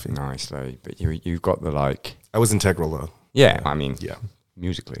lot of coffee. Nicely, but you've got the like. I was integral though. Yeah, I mean, Yeah.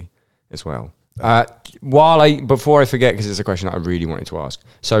 musically as well. Before I forget, because it's a question that I really wanted to ask.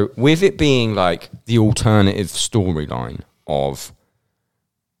 So, with it being like the alternative storyline of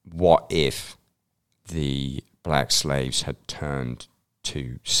what if the black slaves had turned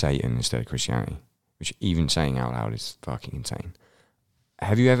to Satan instead of Christianity, which even saying out loud is fucking insane.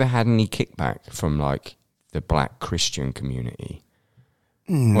 Have you ever had any kickback from like the black Christian community?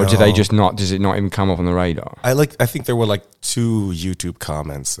 No. Or do they just not? Does it not even come up on the radar? I think there were like 2 YouTube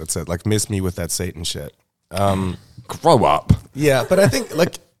comments that said like "miss me with that Satan shit." Grow up. Yeah, but I think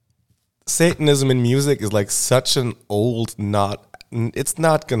like Satanism in music is like such an old it's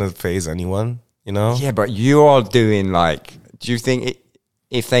not gonna phase anyone, you know? Yeah, but you are doing like. Do you think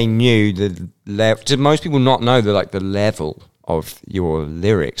if they knew the level? Do most people not know that like the level of your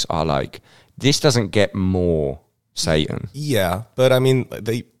lyrics are like this doesn't get more Satan? Yeah, but I mean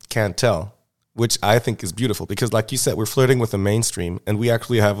they can't tell, which I think is beautiful because, like you said, we're flirting with the mainstream, and we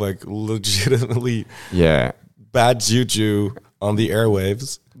actually have like legitimately bad juju on the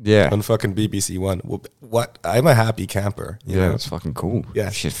airwaves. Yeah. On fucking BBC One. What? I'm a happy camper. You know? That's fucking cool.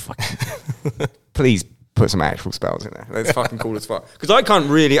 Yeah. Shit, fucking. Please put some actual spells in there. That's fucking cool as fuck. Because I can't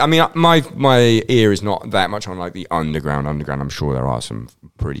really. I mean, my ear is not that much on like the underground. I'm sure there are some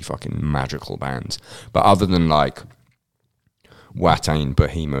pretty fucking magical bands, but other than like Watain,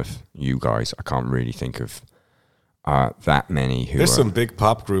 Behemoth, you guys, I can't really think of that many. There's some big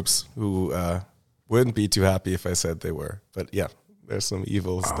pop groups who wouldn't be too happy if I said they were, but yeah. There's some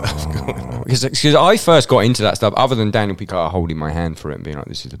evil stuff going on. Because I first got into that stuff, other than Daniel Picard holding my hand for it and being like,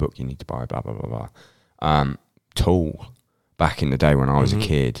 this is the book you need to buy, blah, blah, blah, blah. Tool, back in the day when I was a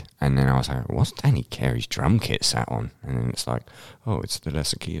kid. And then I was like, what's Danny Carey's drum kit sat on? And then it's like, oh, it's the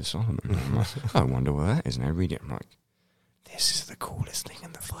Lesser Key of Solomon. And I'm like, I wonder what that is. And I read it. I'm like, this is the coolest thing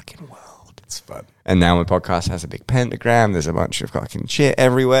in the fucking world. It's fun. And now my podcast has a big pentagram. There's a bunch of fucking shit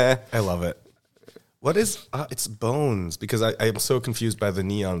everywhere. I love it. What is it's bones, because I am so confused by the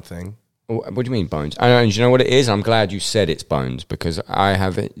neon thing. What do you mean bones? I know. Do you know what it is? I'm glad you said it's bones because I'm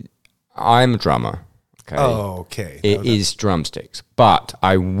a drummer. Okay. Oh, okay. It is drumsticks, but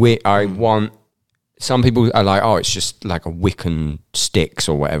I want. Some people are like, oh, it's just like a Wiccan sticks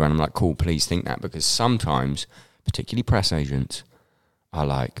or whatever, and I'm like, cool. Please think that, because sometimes, particularly press agents, are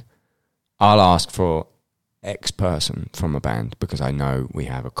like, I'll ask for X person from a band because I know we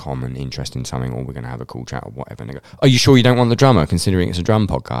have a common interest in something, or we're going to have a cool chat or whatever. And they go, are you sure you don't want the drummer, considering it's a drum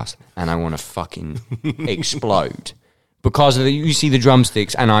podcast? And I want to fucking explode because you see the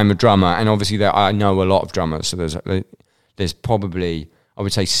drumsticks and I'm a drummer, and obviously I know a lot of drummers. So there's probably, I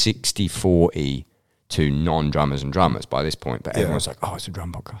would say 60-40 to non-drummers and drummers by this point. But everyone's like, oh, it's a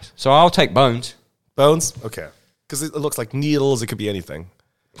drum podcast. So I'll take bones. Bones? Okay. Because it looks like needles. It could be anything.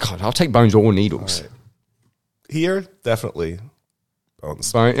 God, I'll take bones or needles. Here, definitely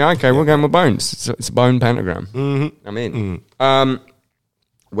bones. Okay, we're going with bones. It's a bone pentagram. Mm-hmm. I'm in.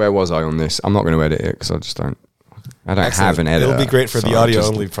 Where was I on this? I'm not going to edit it because I just don't. I don't have an editor. It'll be great for the audio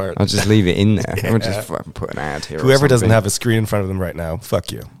only part. I'll just leave it in there. I'll just fucking put an ad here. Whoever doesn't have a screen in front of them right now,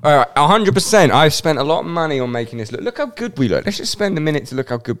 fuck you. All right, 100%. I've spent a lot of money on making this look. Look how good we look. Let's just spend a minute to look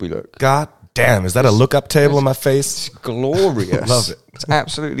how good we look. God damn, is that a look-up table in my face? It's glorious. Love it. It's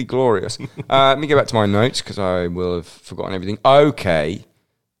absolutely glorious. Let me get back to my notes because I will have forgotten everything. Okay.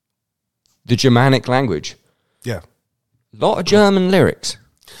 The Germanic language. Yeah. A lot of German lyrics,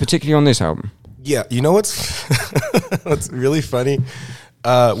 particularly on this album. Yeah, you know what's what's really funny?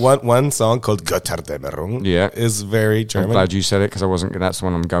 One song called Götterdämmerung is very German. I'm glad you said it because I wasn't. That's the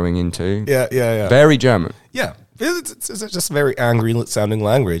one I'm going into. Yeah. Very German. Yeah, it's just very angry sounding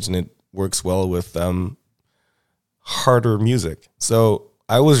language, and it works well with harder music. So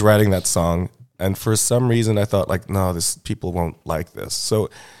I was writing that song, and for some reason I thought like, no, people won't like this.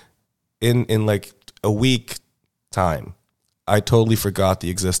 So in like a week time, I totally forgot the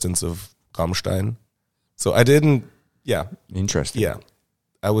existence of Rammstein. So I didn't. Yeah, interesting. Yeah,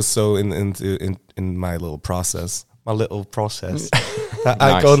 I was so in my little process. That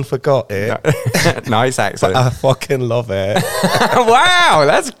I gone forgot it. Nice accent. But I fucking love it. Wow,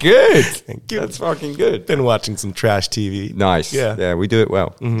 that's good. Thank you. That's fucking good. Been watching some trash TV. Nice. Yeah, we do it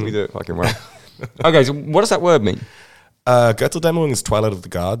well. Mm-hmm. We do it fucking well. Okay, so what does that word mean? Götterdämmerung is Twilight of the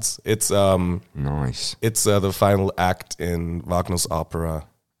Gods. It's nice. It's the final act in Wagner's opera.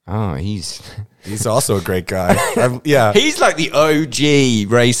 Oh, he's also a great guy. Yeah, he's like the OG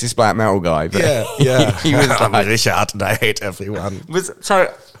racist black metal guy. But yeah. he was like, I'm Richard and I hate everyone.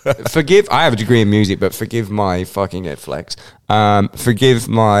 Forgive. I have a degree in music, but forgive my fucking head flex. Forgive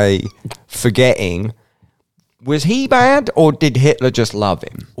my forgetting Was he bad, or did Hitler just love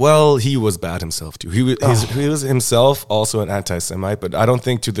him? Well, he was bad himself too. He was himself also an anti-Semite, but I don't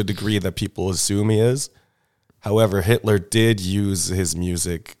think to the degree that people assume he is. However, Hitler did use his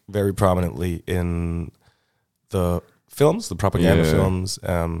music very prominently in the films, the propaganda films,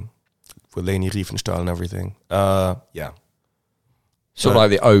 with Leni Riefenstahl and everything. Yeah. Sort of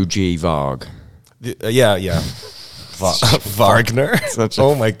like the OG Varg. Yeah. Wagner.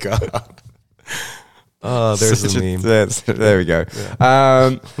 Oh my God. Oh, there's a meme. There we go.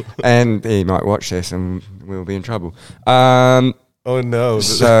 Yeah. And he might watch this and we'll be in trouble. Oh no.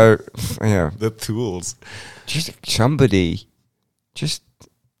 So, yeah. The tools. Just somebody, just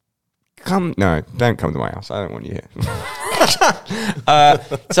come. No, don't come to my house. I don't want you here.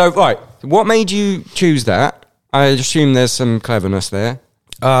 So, right. What made you choose that? I assume there's some cleverness there.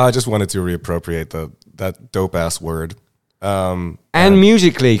 I just wanted to reappropriate that dope-ass word. And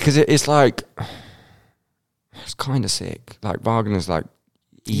musically, because it's like... It's kind of sick. Like Wagner's like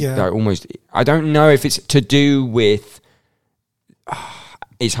almost. I don't know if it's to do with.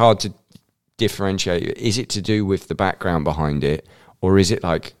 It's hard to differentiate. Is it to do with the background behind it, or is it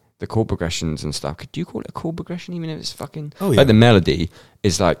like the chord progressions and stuff? Could you call it a chord progression, even if it's fucking? Oh yeah. Like the melody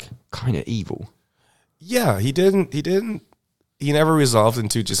is like kind of evil. Yeah, he didn't. He never resolved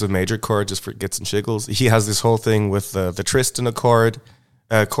into just a major chord just for gets and shiggles. He has this whole thing with the Tristan chord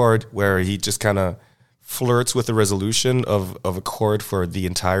where he just kind of flirts with the resolution of a chord for the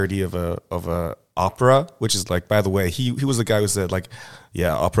entirety of a opera, which is like, by the way, he was the guy who said like,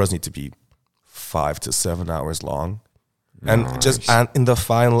 yeah, operas need to be 5 to 7 hours long, and and in the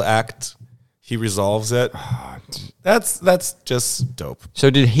final act he resolves it. That's just dope. So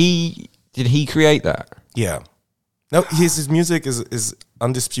did he create that? Yeah. No, his music is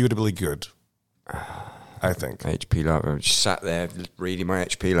undisputably good. I think. H.P. Love. I just sat there reading my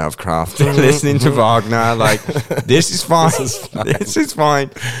H.P. Lovecraft, listening to Wagner. Like, this is fine. This is fine.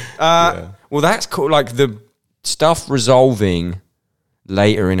 Well, that's cool. Like, the stuff resolving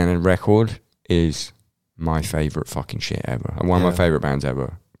later in a record is my favourite fucking shit ever. And one of my favourite bands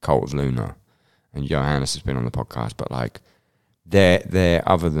ever, Cult of Luna. And Johannes has been on the podcast, but, like, they're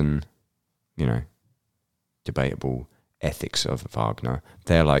other than, you know, debatable ethics of Wagner,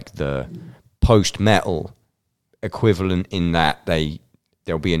 they're like the post-metal equivalent in that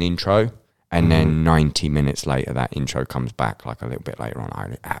there'll be an intro and then 90 minutes later that intro comes back like a little bit later on.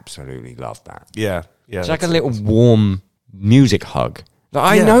 I absolutely love that. Yeah. It's like a little warm music hug.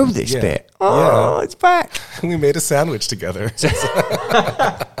 Like, I know this bit. Oh, it's back. We made a sandwich together.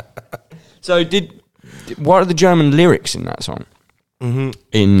 So what are the German lyrics in that song? Mm-hmm.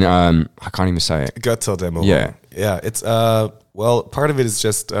 In I can't even say it. Götterdämmerung. Yeah. It's well, part of it is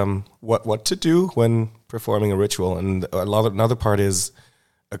just what to do when performing a ritual, and another part is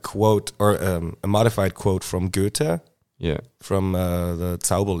a quote or a modified quote from Goethe. Yeah, from the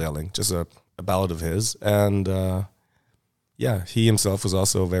Zauberlehrling, just a ballad of his, and he himself was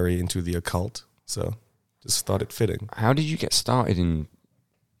also very into the occult, so just thought it fitting. How did you get started in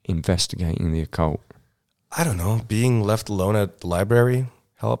investigating the occult? I don't know. Being left alone at the library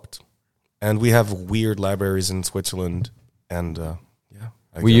helped. And we have weird libraries in Switzerland. And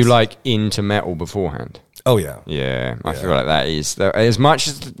were you like into metal beforehand? Oh yeah. Yeah. I feel like that is as much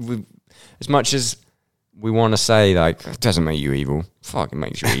as we want to say like it doesn't make you evil. Fuck, it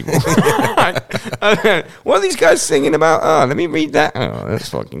makes you evil. What are these guys singing about? Oh, let me read that. Oh, that's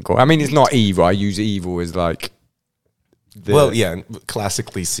fucking cool. I mean, it's not evil. I use evil as like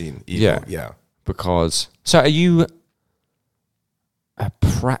classically seen evil. Yeah. Because are you a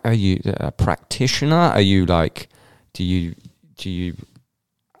practitioner? Are you like do you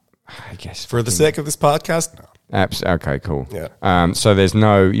I guess for the sake of this podcast? No. Okay, cool. Yeah. So there's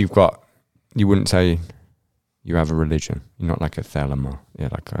you wouldn't say you have a religion. You're not like a Thelema. Yeah,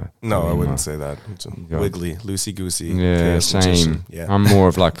 like a no, I wouldn't say that. It's wiggly, loosey goosey. Yeah, same. Yeah. I'm more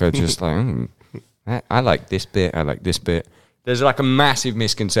of like a just like I like this bit. I like this bit. There's like a massive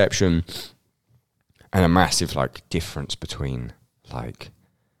misconception and a massive like difference between like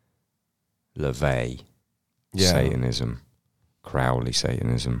LaVey Satanism, Crowley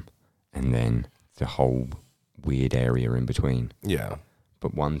Satanism, and then the whole weird area in between. Yeah.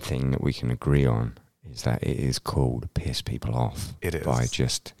 But one thing that we can agree on is that it is cool to piss people off. It is. By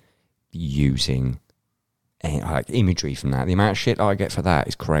just using like imagery from that. The amount of shit I get for that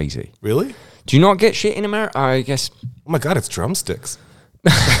is crazy. Really? Do you not get shit in America? I guess. Oh my God, it's drumsticks.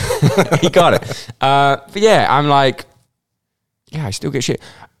 He got it. But yeah, I'm like, I still get shit.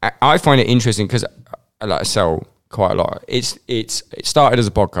 I find it interesting because I like sell quite a lot. It started as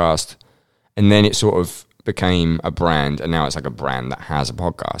a podcast, and then it sort of became a brand, and now it's like a brand that has a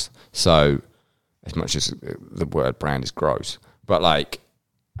podcast. So as much as the word brand is gross. But like,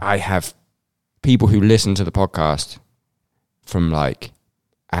 I have people who listen to the podcast from like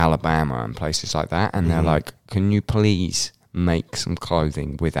Alabama and places like that, and they're like, can you please make some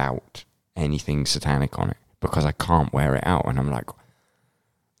clothing without anything satanic on it? Because I can't wear it out. And I'm like,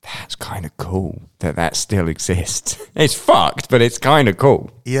 that's kind of cool that still exists. It's fucked, but it's kind of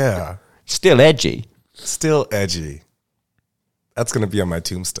cool. Yeah. Still edgy. Still edgy. That's going to be on my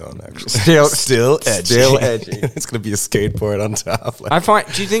tombstone, actually. Still edgy. Still edgy. It's going to be a skateboard on top.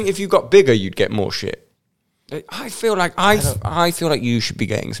 Like, Do you think if you got bigger, you'd get more shit? I feel like I feel like you should be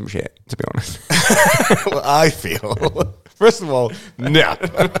getting some shit, to be honest. well, I feel. First of all, no.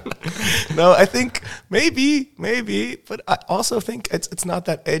 No, I think maybe, but I also think it's not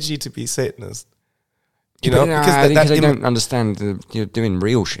that edgy to be Satanist. You know, because they don't understand you're doing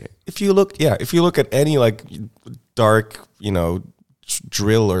real shit. If you look at any like dark,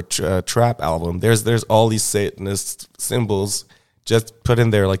 drill or trap album, there's all these Satanist symbols just put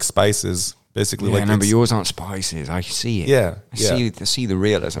in there like spices. Basically, Yeah, but yours aren't spices. I see it. Yeah, I see the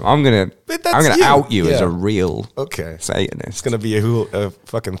realism. I'm gonna out you as a real Satanist. It's gonna be a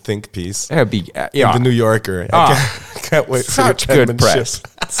fucking think piece. It'll be in the New Yorker. I can't wait. Such good press.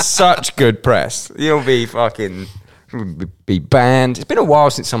 Such good press. You'll be fucking be banned. It's been a while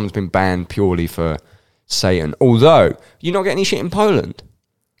since someone's been banned purely for Satan. Although you not get any shit in Poland.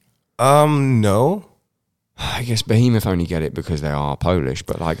 No. I guess Behemoth only get it because they are Polish,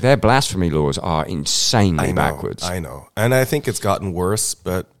 but like their blasphemy laws are insanely backwards. I know. And I think it's gotten worse,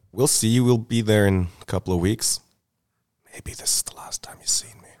 but we'll see. We'll be there in a couple of weeks. Maybe this is the last time you've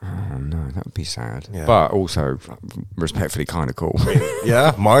seen me. Oh, no, that would be sad. Yeah. But also, respectfully, kind of cool.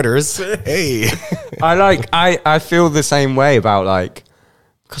 Yeah, martyrs. Hey. I feel the same way about like,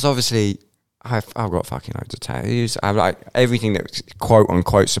 because obviously I've got fucking loads of tattoos. I like everything that's quote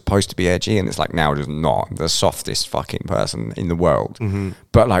unquote supposed to be edgy, and it's like now just not the softest fucking person in the world. Mm-hmm.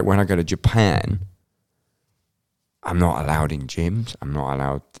 But like when I go to Japan, I'm not allowed in gyms. I'm not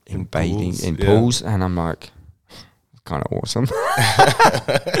allowed in bathing in pools, and I'm like, kind of awesome.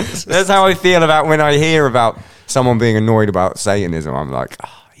 That's how I feel about when I hear about someone being annoyed about Satanism. I'm like,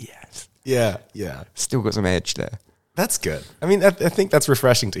 oh yes, yeah. Still got some edge there. That's good. I mean, I think that's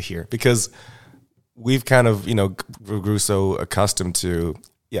refreshing to hear because we've kind of, grew so accustomed to,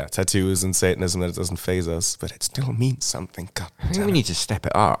 tattoos and Satanism that it doesn't faze us, but it still means something. I think we need to step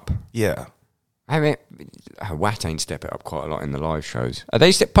it up. Yeah. I mean, Watain step it up quite a lot in the live shows. Are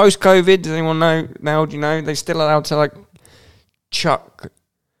they post-COVID? Does anyone know now? Do you know? They still allowed to like chuck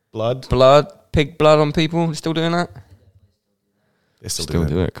pig blood on people? They're still doing that? They still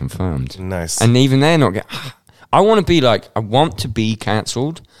do it. Confirmed. Nice. And even they're not getting... I want to be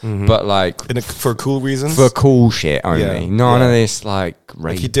cancelled, but like for cool reasons, for cool shit only. Yeah, None of this like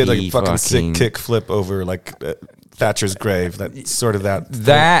he did like a fucking sick kick flip over like Thatcher's grave. That's sort of that.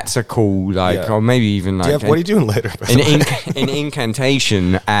 That's a cool or maybe even like. What are you doing later? An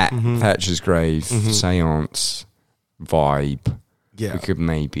incantation at Thatcher's grave, seance vibe. Yeah, we could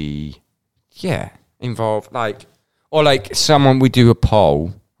maybe involve someone. We do a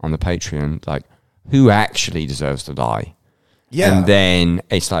poll on the Patreon like. Who actually deserves to die? Yeah. And then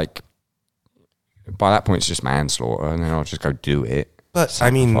it's like, by that point, it's just manslaughter, and then I'll just go do it. But sacrifice.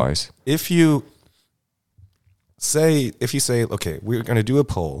 I mean, if you say, okay, we're going to do a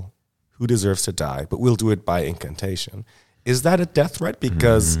poll, who deserves to die, but we'll do it by incantation. Is that a death threat?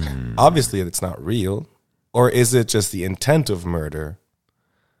 Because obviously it's not real. Or is it just the intent of murder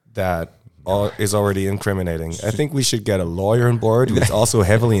that is already incriminating? I think we should get a lawyer on board who's also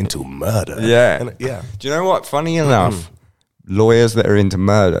heavily into murder. Yeah. Do you know what? Funny enough, lawyers that are into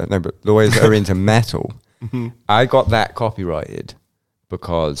murder, lawyers that are into metal, I got that copyrighted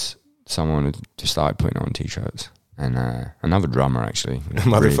because someone had just started putting it on t-shirts. And another drummer, actually.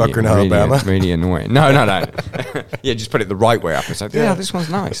 Motherfucker in Alabama. Really annoying. No. Yeah, just put it the right way up. It's like, this one's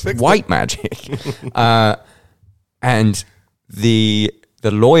nice. White magic. And the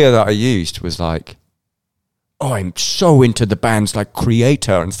lawyer that I used was like, oh, I'm so into the band's like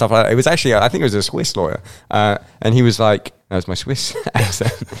creator and stuff like that. It was actually, I think it was a Swiss lawyer. And he was like, that was my Swiss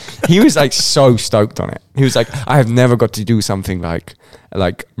accent. He was like so stoked on it. He was like, I have never got to do something like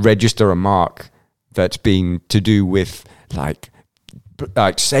register a mark that's been to do with like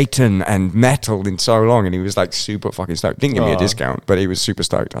Satan and metal in so long. And he was like super fucking stoked. Didn't give me a discount, but he was super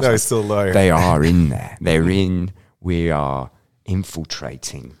stoked. No, he's still a lawyer. They are in there. We are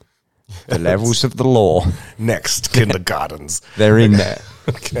infiltrating the levels of the law. Next kindergartens. They're in there.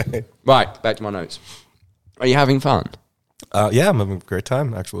 Okay. Right, back to my notes. Are you having fun? Yeah, I'm having a great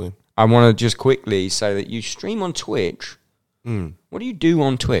time, actually. I want to just quickly say that you stream on Twitch What do you do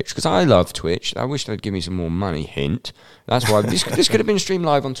on Twitch? Because I love Twitch. I wish they'd give me some more money. Hint. That's why this could have been streamed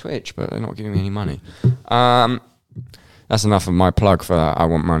live on Twitch, but they're not giving me any money. That's enough of my plug for that. I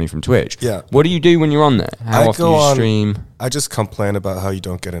want money from Twitch. Yeah. What do you do when you're on there? How often do you stream? I just complain about how you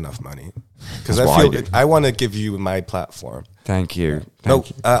don't get enough money. Because That's I want to give you my platform. Thank you.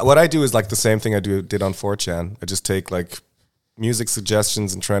 What I do is like the same thing I did on 4chan. I just take like music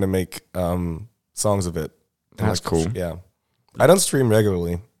suggestions and try to make songs of it. And That's cool. Yeah. I don't stream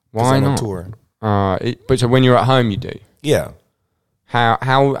regularly. Why I'm not? on tour. But so when you're at home, you do. Yeah.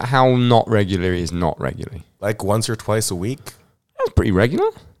 How not regular is not regularly? Like once or twice a week. That's pretty regular.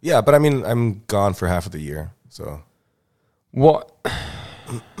 Yeah, but I mean, I'm gone for half of the year, so. What?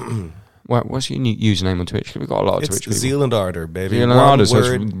 What's your username on Twitch? 'Cause we've got a lot of It's Twitch people. Zeal and Ardor, baby. Zeal and Ardor, so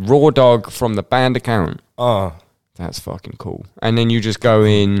it's Raw Dog from the band account. Oh. That's fucking cool. And then you just go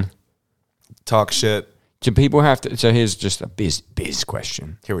in. Talk shit. Do people have to? So here's just a biz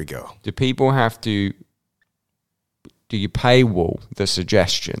question. Here we go. Do people have to? Do you paywall the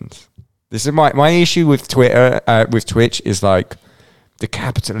suggestions? This is my issue with Twitter, with Twitch is like the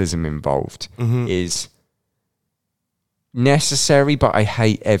capitalism involved is necessary, but I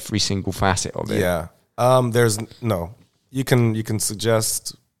hate every single facet of it. Yeah. You can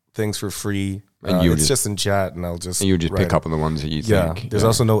suggest things for free. And it's just in chat, and I'll just pick up on the ones that you think. There's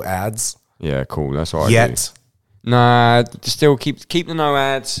also no ads. Yeah, cool. That's what I Yet. do. Nah, still keep the no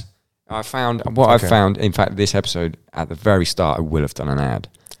ads. I found I found. In fact, this episode at the very start, I will have done an ad.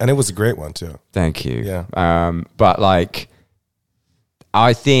 And it was a great one too. Thank you. Yeah. But like,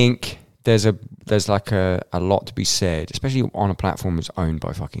 I think there's like a lot to be said, especially on a platform that's owned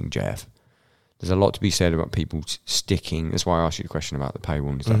by fucking Jeff. There's a lot to be said about people sticking. That's why I asked you the question about the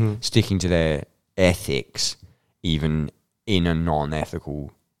paywall. Is like sticking to their ethics, even in a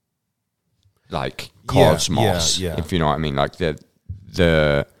non-ethical, like cosmos. Yeah. If you know what I mean. Like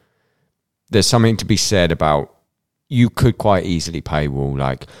there's something to be said about. You could quite easily paywall,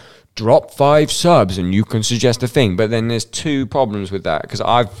 like drop 5 subs and you can suggest a thing. But then there's 2 problems with that because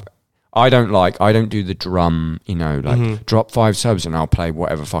I don't do the drum, drop 5 subs and I'll play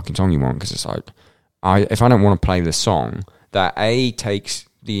whatever fucking song you want because it's like if I don't want to play the song, that takes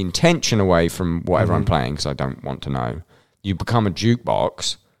the intention away from whatever I'm playing because I don't want to know. You become a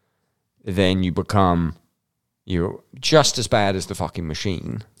jukebox, then you're just as bad as the fucking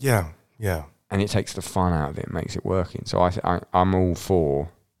machine. Yeah. And it takes the fun out of it, makes it working. So I'm all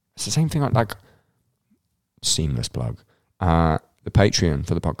for. It's the same thing like seamless plug. The Patreon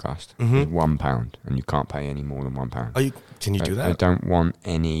for the podcast is £1, and you can't pay any more than £1. Can you do that? I don't want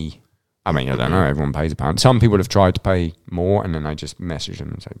any. I mean, I don't know. Everyone pays £1. Some people have tried to pay more, and then I just message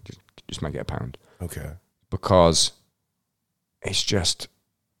them and say, just make it £1. Okay. Because it's just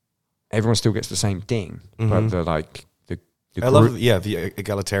everyone still gets the same thing, but they're like. I love the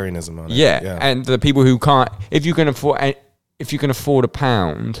egalitarianism on it. Yeah, and the people who can't, if you can afford £1, if you can afford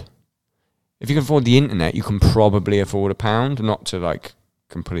the internet, you can probably afford £1, not to like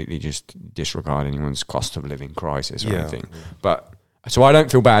completely just disregard anyone's cost of living crisis or anything. Yeah. But so I don't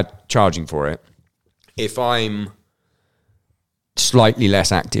feel bad charging for it. If I'm slightly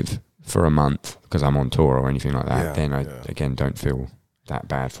less active for a month because I'm on tour or anything like that, then I again don't feel that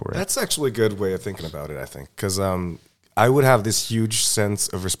bad for it. That's actually a good way of thinking about it, I think, because I would have this huge sense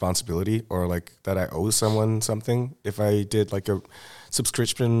of responsibility or like that I owe someone something if I did like a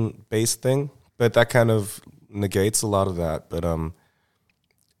subscription-based thing, but that kind of negates a lot of that. But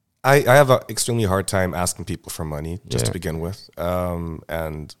I have an extremely hard time asking people for money just to begin with,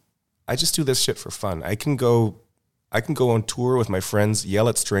 and I just do this shit for fun. I can go on tour with my friends, yell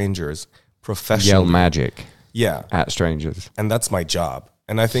at strangers professionally. Yell magic. Yeah. At strangers. And that's my job.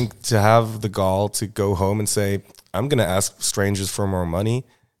 And I think to have the gall to go home and say, I'm going to ask strangers for more money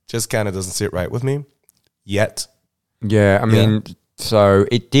just kind of doesn't sit right with me yet. Yeah, I mean, so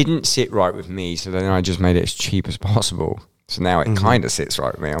it didn't sit right with me, so then I just made it as cheap as possible. So now it kind of sits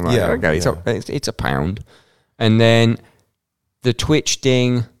right with me. I'm like, okay, it's £1. And then the Twitch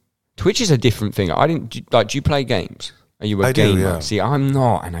thing, Twitch is a different thing. Do you play games? Are you a gamer? Yeah. See, I'm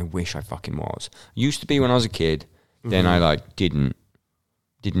not, and I wish I fucking was. Used to be when I was a kid, then I like didn't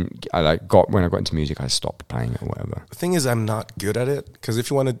I like got when I got into music I stopped playing it or whatever. The thing is I'm not good at it because if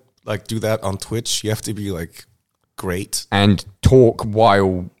you want to like do that on Twitch you have to be like great and talk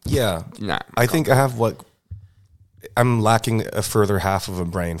while I think I have I'm lacking a further half of a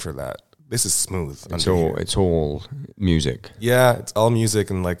brain for that. This is smooth. It's all music. Yeah, it's all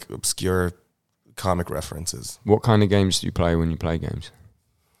music and like obscure comic references. What kind of games do you play when you play games?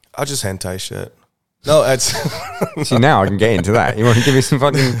 I'll just hentai shit. No, it's see now I can get into that. You want to give me some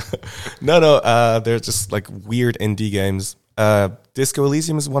fucking No, they're just like weird indie games. Disco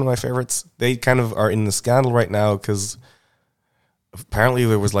Elysium is one of my favorites. They kind of are in the scandal right now because apparently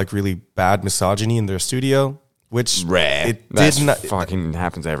there was like really bad misogyny in their studio, which Rare. It That's did not fucking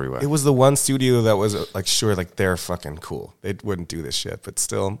happens everywhere. It was the one studio that was like, sure, like they're fucking cool. They wouldn't do this shit, but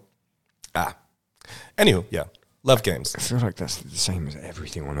still. Anywho, yeah, love games. I feel like that's the same as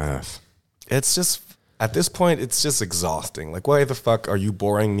everything on Earth. It's just, at this point, it's just exhausting. Like, why the fuck are you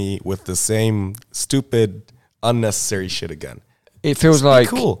boring me with the same stupid, unnecessary shit again? It feels like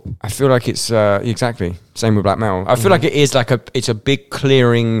cool. I feel like it's exactly same with black metal. I feel like it is like it's a big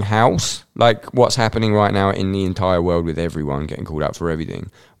clearing house, like what's happening right now in the entire world with everyone getting called out for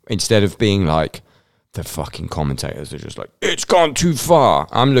everything. Instead of being like the fucking commentators are just like it's gone too far.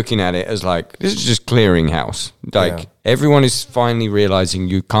 I'm looking at it as like this is just clearing house. Like everyone is finally realizing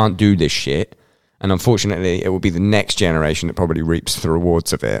you can't do this shit, and unfortunately, it will be the next generation that probably reaps the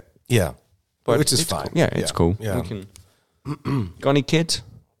rewards of it. Yeah, But which is it's fine. Cool. Yeah, it's cool. Yeah. We can. Got any kids?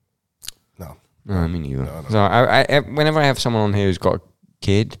 No. No, me neither. No. So I, whenever I have someone on here who's got a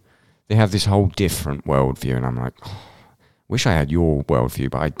kid, they have this whole different worldview, and I'm like, oh, wish I had your worldview,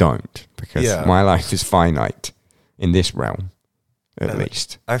 but I don't because my life is finite in this realm, at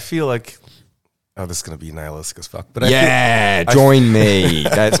least. I feel like, this is gonna be nihilistic as fuck, but join me.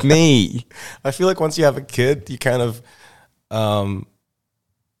 That's me. I feel like once you have a kid, you kind of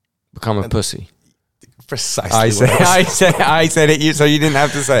Become a pussy. Precisely. I said it. So you didn't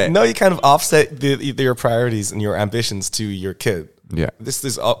have to say it. No, you kind of offset your priorities and your ambitions to your kid. Yeah. This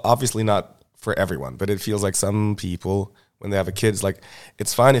is obviously not for everyone, but it feels like some people, when they have a kid, it's like,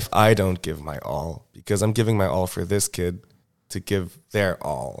 it's fine if I don't give my all because I'm giving my all for this kid to give their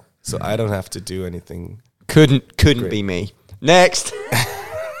all. So I don't have to do anything. Couldn't be me. Next.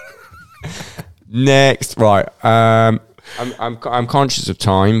 Next. Right. I'm conscious of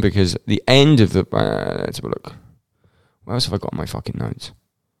time because the end of the let's have a look. What else have I got on my fucking notes?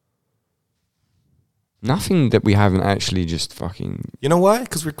 Nothing that we haven't actually just fucking. You know why?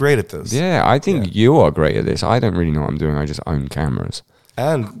 Because we're great at this. Yeah, I think you are great at this. I don't really know what I'm doing. I just own cameras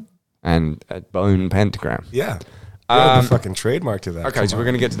and a bone pentagram. Yeah, you have a fucking trademark to that. Okay, so we're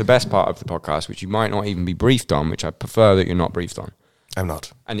going to get to the best part of the podcast, which you might not even be briefed on, which I prefer that you're not briefed on. I'm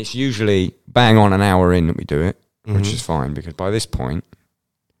not, and it's usually bang on an hour in that we do it. Which is fine because by this point,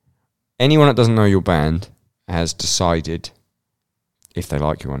 anyone that doesn't know your band has decided if they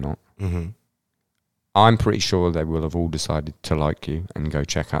like you or not. Mm-hmm. I'm pretty sure they will have all decided to like you and go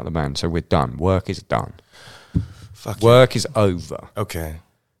check out the band. So we're done. Work is done. Work is over. Okay.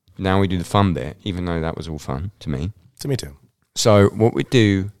 Now we do the fun bit, even though that was all fun to me. To me too. So what we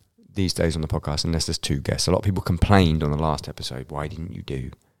do these days on the podcast, unless there's two guests, a lot of people complained on the last episode, why didn't you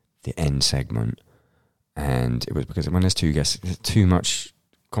do the end segment? And it was because when there's two guests, there's too much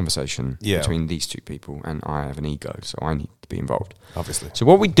conversation between these two people, and I have an ego, so I need to be involved. Obviously. So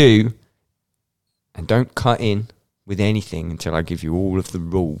what we do, and don't cut in with anything until I give you all of the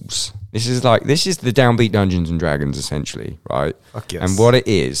rules. This is the Downbeat Dungeons and Dragons, essentially, right? Fuck yes. And what it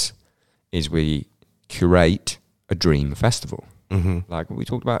is we curate a dream festival, like what we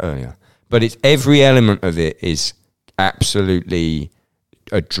talked about earlier. But it's every element of it is absolutely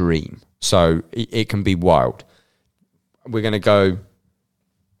a dream. So it can be wild. We're going to go.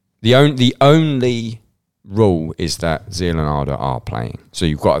 The only rule is that Zeal and Ardor are playing. So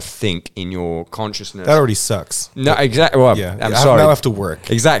you've got to think in your consciousness. That already sucks. No, exactly. Well, yeah, I'm sorry. Now I have to work.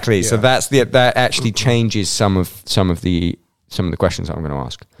 Exactly. Yeah. So that actually changes some of the questions that I'm going to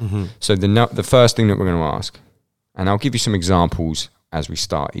ask. Mm-hmm. So the first thing that we're going to ask, and I'll give you some examples as we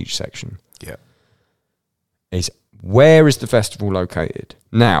start each section. Yeah. Is where is the festival located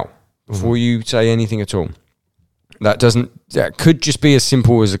now? Before you say anything at all, that could just be as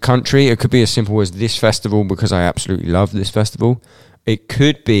simple as a country. It could be as simple as this festival because I absolutely love this festival. It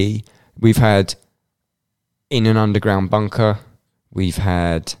could be we've had in an underground bunker. We've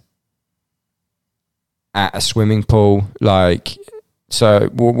had at a swimming pool. Like, so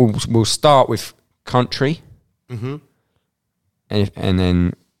we'll start with country, and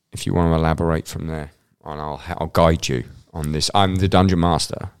then if you want to elaborate from there, and I'll guide you on this. I'm the dungeon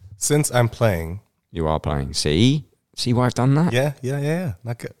master. Since I'm playing, you are playing. See why I've done that? Yeah.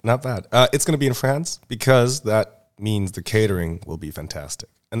 Not good, not bad. It's going to be in France because that means the catering will be fantastic.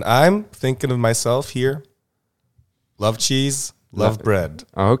 And I'm thinking of myself here. Love cheese, love bread.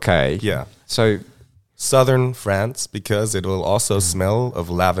 Okay. Yeah. So southern France because it will also smell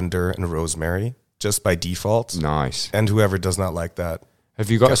of lavender and rosemary just by default. Nice. And whoever does not like that. Have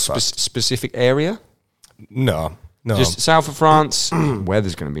you got a specific area? No. Just south of France.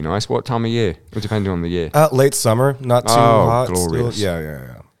 Weather's going to be nice. What time of year? Well, depending on the year. Late summer, not too hot. Glorious. Still.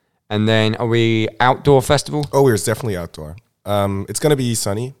 Yeah. And then are we outdoor festival? Oh, we're definitely outdoor. It's going to be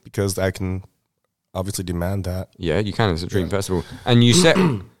sunny because I can obviously demand that. Yeah, you can. It's a dream festival. And you said,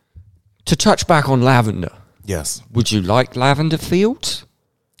 to touch back on lavender, Yes. would you like lavender fields?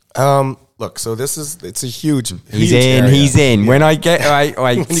 Look, so it's a huge. He's huge in. area. He's in. Yeah. When I get,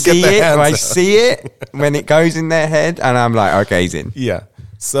 I see the it. hands I up. see it when it goes in their head, and I'm like, okay, he's in. Yeah.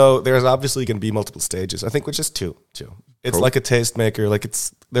 So there's obviously going to be multiple stages. I think we're just two. It's Cool. like a tastemaker. Like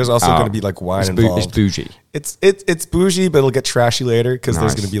there's also going to be like wine It's involved. bougie. It's bougie, but it'll get trashy later because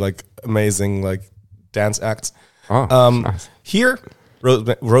there's Nice. going to be like amazing like dance acts. Oh, nice. Here,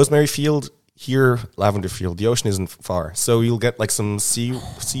 Rosemary Field. Here, Lavender Field. The ocean isn't far, so you'll get like some sea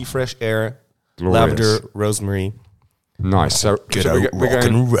fresh air, Glorious. lavender, rosemary. Nice. So Good we're, old rock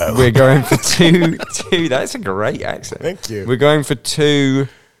and roll. we're going for two. That's a great accent. Thank you. We're going for two.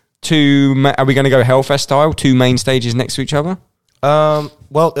 Are we going to go Hellfest style? 2 main stages next to each other.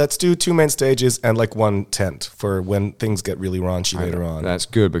 Well, let's do 2 main stages and like 1 tent for when things get really raunchy later on. That's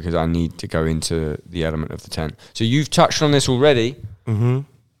good because I need to go into the element of the tent. So you've touched on this already. Mm-hmm.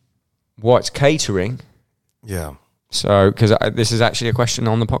 What's catering? Yeah. So, because this is actually a question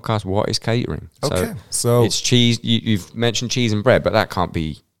on the podcast. What is catering? Okay. So it's cheese. You've mentioned cheese and bread, but that can't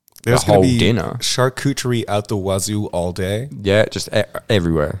be the there's whole gonna be dinner. charcuterie out the wazoo all day. Yeah, just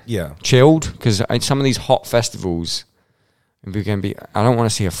everywhere. Yeah. Chilled, because some of these hot festivals, we're going to be. I don't want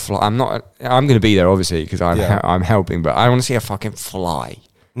to see a fly. I'm going to be there obviously because I'm helping, but I want to see a fucking fly.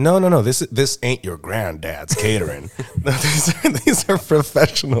 No. This ain't your granddad's catering. No, these are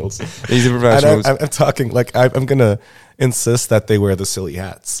professionals. These are professionals. And I'm talking like I'm gonna insist that they wear the silly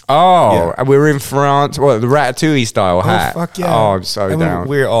hats. Oh, and we're in France. Well, the Ratatouille style hat. Oh fuck yeah! Oh, I'm so down.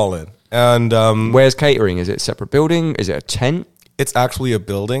 We're all in. And Where's catering? Is it a separate building? Is it a tent? it's actually a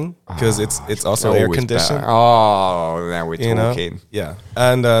building because it's also air Always conditioned. better. Oh, now we're You know? talking. Yeah,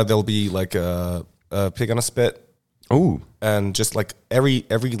 and there'll be like a pig on a spit. Oh, And just like every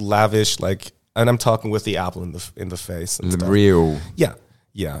lavish like, and I'm talking with the apple in the face and the stuff. real.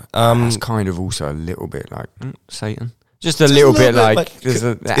 Yeah. That's kind of also a little bit like Satan. Just a little bit like there's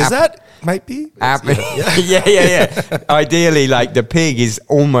a, is that might be? yeah. Ideally, like the pig is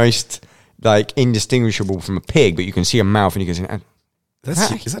almost like indistinguishable from a pig, but you can see a mouth and you can see. Is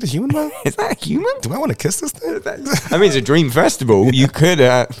that a human mouth? Is that a human? Do I want to kiss this thing? I mean, it's a dream festival. You could,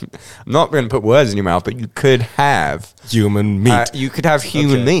 I'm not going to put words in your mouth, but you could have Human meat. you could have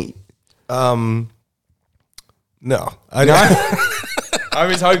human meat. No. No? I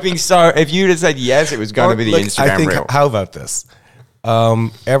was hoping so. If you'd have said yes, it was going to be the Look, Instagram I think, reel. how about this?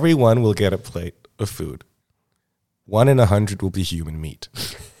 Everyone will get a plate of food. 1 in 100 will be human meat.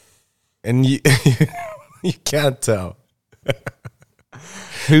 And you you can't tell.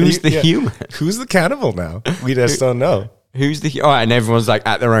 Who's the human? Who's the cannibal now? We just don't know. Who's the? Oh, and everyone's like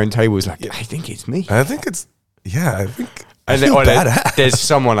at their own tables, like I think it's me. I think it's I think I And feel then, badass. there's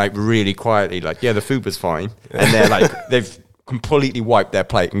someone like really quietly, like the food was fine, and they're like they've completely wiped their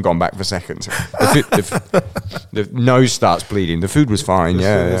plate and gone back for seconds. The nose starts bleeding. The food was fine.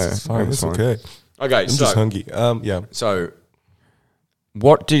 This is fine. it was It's okay. Okay, I'm just hungry. Yeah. So,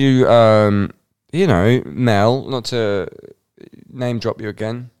 what do you Mel? Not to name drop you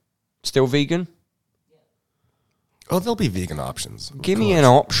again. Still vegan? Oh, there'll be vegan options. Give me an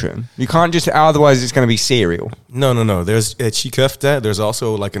option. You can't just. Otherwise, it's going to be cereal. No. There's chikofta. There's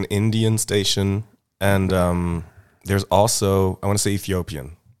also like an Indian station, and there's also I want to say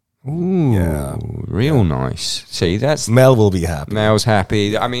Ethiopian. Ooh, Yeah. real nice. See, that's Mel will be happy. Mel's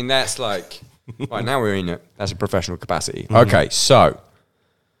happy. I mean, that's like right now we're in it. That's a professional capacity. Okay, so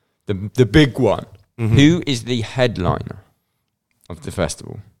the big one. Who is the headliner of the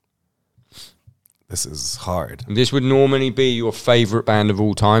festival? This is hard. This would normally be your favorite band of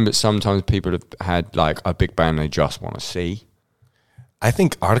all time, but sometimes people have had like a big band they just want to see. I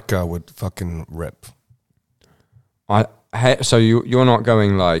think Arca would fucking rip. So you're not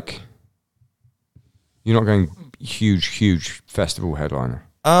going like you're not going huge festival headliner.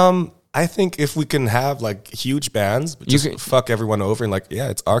 I think if we can have like huge bands, but just fuck everyone over and like, yeah,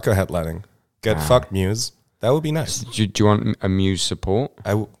 it's Arca headlining. Get fucked Muse. That would be nice. Do you want a Muse support?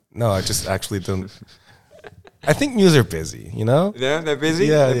 No, I just actually don't. I think Muse are busy, you know? Yeah, they're busy.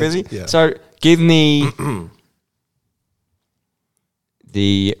 Yeah, they're busy. yeah. So give me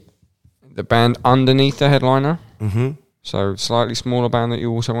the band underneath the headliner. Mm-hmm. So slightly smaller band that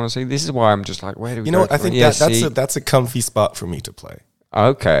you also want to see. This is why I'm just like, where do we? You know go what? I from? think that's a comfy spot for me to play.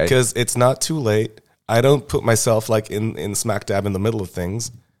 Okay. Because it's not too late. I don't put myself like in smack dab in the middle of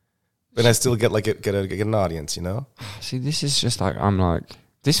things, but I still get an audience, you know? See, this is just like I'm like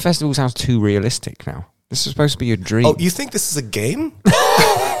this festival sounds too realistic now. This is supposed to be a dream. Oh, you think this is a game?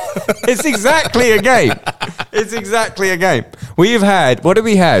 It's exactly a game. It's exactly a game. We've had, what do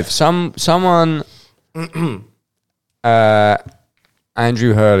we have? Someone,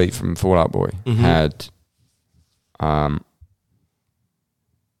 Andrew Hurley from Fall Out Boy had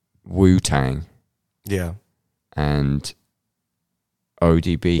Wu-Tang. Yeah. And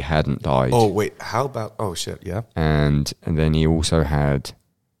ODB hadn't died. Oh, wait. How about... Oh, shit. Yeah. And then he also had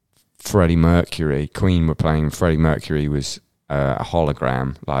Freddie Mercury. Queen were playing. Freddie Mercury was a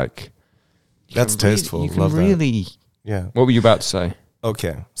hologram. Like... That's tasteful. You can Love really... that. Yeah. What were you about to say?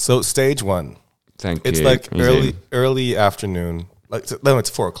 Okay. So stage 1. Thank It's you. like He's early afternoon. Like, no, it's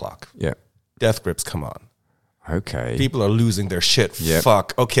 4 o'clock. Yeah. Death grips come on. Okay. People are losing their shit. Yep.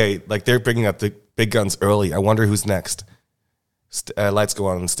 Fuck. Okay, like they're bringing up the big guns early. I wonder who's next. Lights go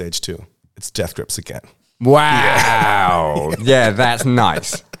on stage 2. It's Death Grips again. Wow. Yeah, that's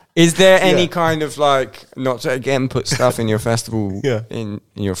nice. Is there any Yeah. kind of like, not to again put stuff in your festival, Yeah. in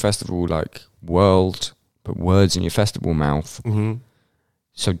your festival like world, put words in your festival mouth. Mm-hmm.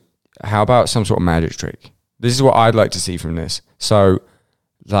 So how about some sort of magic trick? This is what I'd like to see from this. So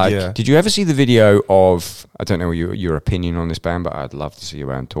like, Yeah. did you ever see the video of, I don't know your opinion on this band, but I'd love to see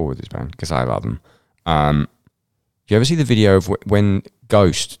you on tour with this band because I love them. Do you ever see the video of when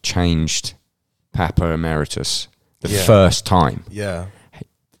Ghost changed Papa Emeritus the Yeah. first time? Yeah.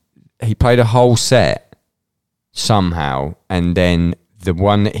 He played a whole set somehow, and then the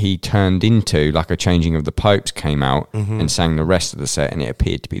one that he turned into, like a changing of the Popes, came out and sang the rest of the set, and it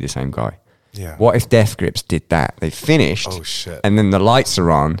appeared to be the same guy. Yeah. What if Death Grips did that? They finished, Oh, shit. and then the lights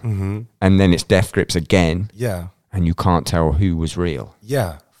are on, and then it's Death Grips again, Yeah. and you can't tell who was real.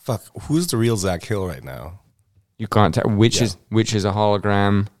 Yeah. Fuck. Who's the real Zach Hill right now? You can't tell which Yeah. is a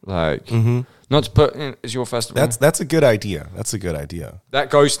hologram. Like, not to put in as your festival. That's a good idea. That's a good idea. That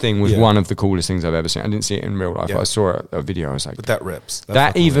Ghost thing was Yeah. one of the coolest things I've ever seen. I didn't see it in real life. Yeah. But I saw a video. I was like, But that rips. that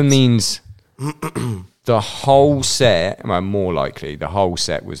fucking even rips. means the whole set, well, more likely, the whole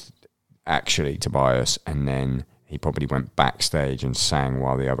set was actually Tobias, and then he probably went backstage and sang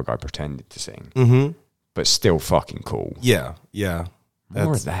while the other guy pretended to sing. Mm-hmm. But still fucking cool. Yeah. Yeah.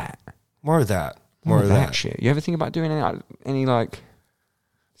 More of that. More of that. More of that shit. You ever think about doing any like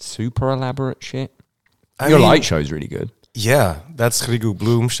super elaborate shit? I Your mean, light show's really good. Yeah, that's Rigu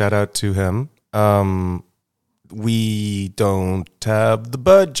Bloom. Shout out to him. We don't have the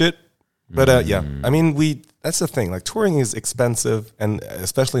budget, but yeah, I mean, that's the thing. Like, touring is expensive, and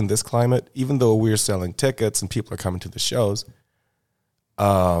especially in this climate, even though we're selling tickets and people are coming to the shows,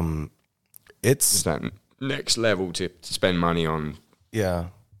 It's it's that next level to spend money on yeah.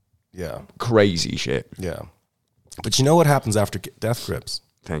 crazy shit. But you know what happens after Death Grips?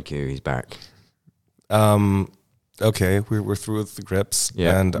 Thank you. He's back. Okay, we're through with the grips.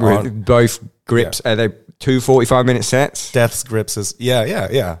 Yeah. And We're on both grips. Are they 2 45-minute sets? Death's Grips is yeah.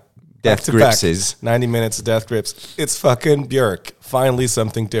 Death Back to Grips back. is. 90 minutes of Death Grips. It's fucking Björk. Finally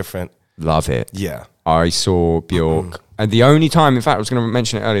something different. Love it. Yeah. I saw Bjork. And the only time, in fact, I was going to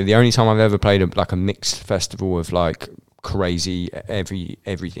mention it earlier, the only time I've ever played a mixed festival of like crazy,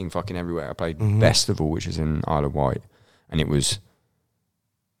 everything fucking everywhere. I played Festival, which is in Isle of Wight. And it was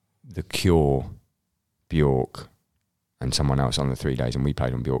The Cure, Bjork, and someone else on the 3 days. And we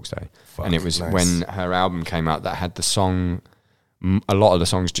played on Bjork's day. Fuck, and it was nice. when her album came out that had the song... A lot of the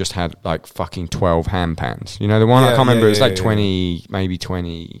songs just had like fucking 12 hand pans. You know the one? I Yeah, can't remember. yeah, It was yeah, like yeah. 20, maybe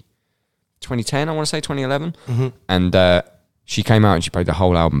 2010, I want to say 2011. And she came out and she played the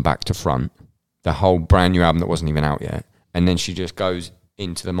whole album back to front. The whole brand new album that wasn't even out yet. And then she just goes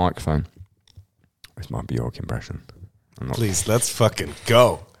into the microphone. It's my Bjork impression. I'm not- Please, let's fucking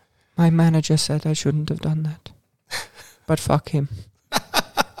go. My manager said I shouldn't have done that. But fuck him.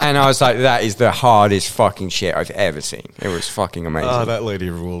 And I was like, that is the hardest fucking shit I've ever seen. It was fucking amazing. Oh, that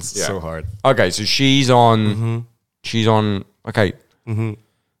lady rules Yeah. so hard. Okay, so she's on. Okay. So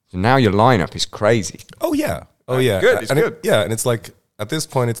now your lineup is crazy. Oh, yeah. Oh, yeah. Good, it's And good. yeah, and it's like, at this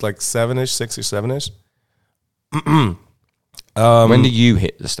point, it's like 7-ish, 6 or 7-ish. When do you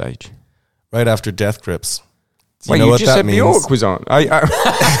hit the stage? Right after Death Grips. Wait, know you what just that said means? Bjork was on.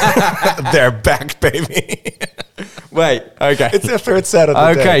 They're back, baby. Wait, okay. It's their third set of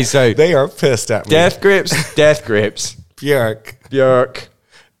the day. Okay, so- they are pissed at me. Death Grips, Death Grips, Björk. Bjork,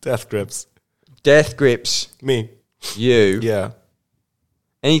 Death Grips. Death Grips, Me. you. Yeah.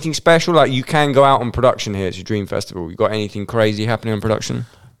 Anything special? Like you can go out on production here. It's your dream festival. You got anything crazy happening on production?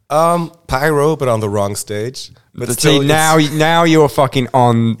 Pyro, but on the wrong stage. But But still, see, now you're fucking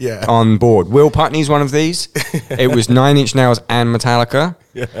on Yeah. on board. Will Putney's one of these. It was 9 Inch Nails and Metallica,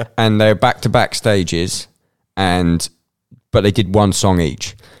 and they're back-to-back stages, but they did one song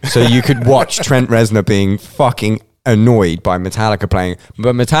each. So you could watch Trent Reznor being fucking annoyed by Metallica playing,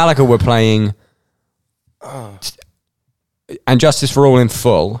 but Metallica were playing And Justice for All in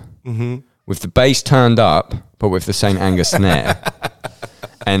full, with the bass turned up, but with the St. Angus snare.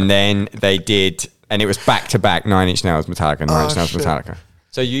 And then they did, and it was back-to-back 9 Inch Nails Metallica, 9 Inch Nails Metallica.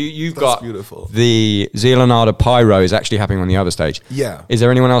 So you've got beautiful. The Zeal and Ardor Pyro is actually happening on the other stage. Yeah. Is there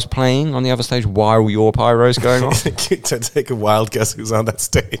anyone else playing on the other stage while your Pyro's going on? To take a wild guess who's on that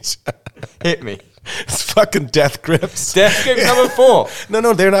stage. Hit me. It's fucking Death Grips. Death Grips number 4.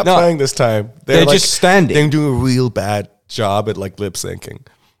 No, they're not playing this time. They're like, just standing. They're doing a real bad job at like lip syncing.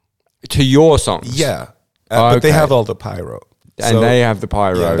 To your songs? Yeah. But they have all the pyro. And they have the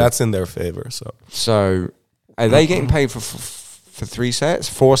pyro. Yeah, that's in their favor. So are they getting paid for 3 sets,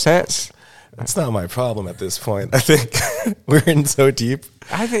 4 sets? That's not my problem at this point. I think we're in so deep.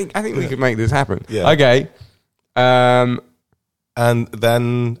 I think we could make this happen. Yeah. Okay. And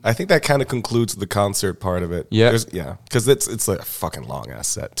then I think that kind of concludes the concert part of it. Yeah. Because it's like a fucking long ass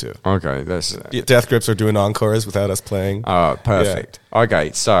set too. Okay. That's Death Grips are doing encores without us playing. Oh, perfect. Yeah.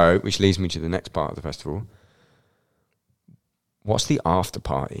 Okay. So, which leads me to the next part of the festival. What's the after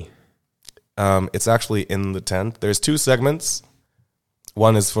party? It's actually in the tent. There's 2 segments.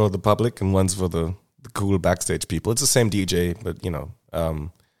 One is for the public and one's for the cool backstage people. It's the same DJ, but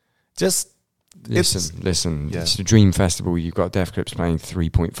Listen. Yeah. It's a dream festival. You've got Death Grips playing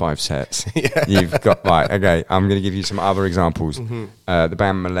 3.5 sets. Yeah. You've got okay. I'm going to give you some other examples. The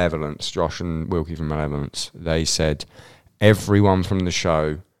band Malevolence, Josh and Wilkie from Malevolence, they said everyone from the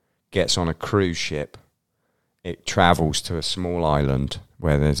show gets on a cruise ship. It travels to a small island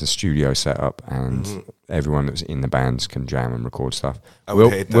where there's a studio set up, and everyone that's in the bands can jam and record stuff. I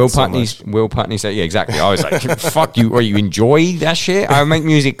would hate that Will Putney said, yeah, exactly. I was like, fuck you, or you enjoy that shit? I make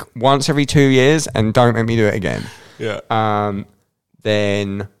music once every 2 years and don't make me do it again. Yeah.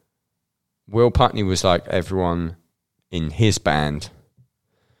 Then Will Putney was like, everyone in his band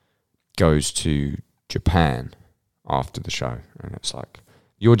goes to Japan after the show. And it's like,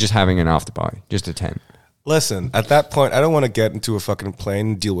 you're just having an after party, just a tent. Listen, at that point, I don't want to get into a fucking plane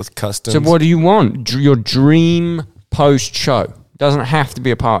and deal with customs. So what do you want? Your dream post-show. Doesn't have to be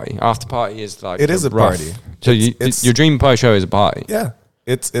a party. After party is like... It is a party. So your dream post-show is a party. Yeah.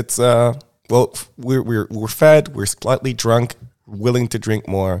 Well, we're fed, we're slightly drunk, willing to drink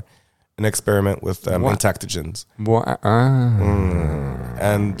more, and experiment with entactogens. What?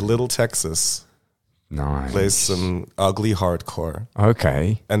 And Little Texas... Nice. Plays some ugly hardcore.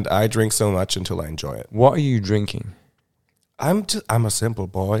 Okay. And I drink so much until I enjoy it. What are you drinking? I'm a simple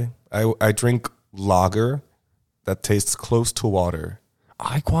boy. I drink lager that tastes close to water.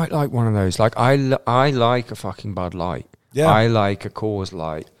 I quite like one of those. Like I like a fucking Bud Light. Yeah. I like a Coors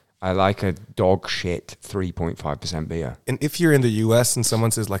Light. I like a dog shit 3.5% beer. And if you're in the US and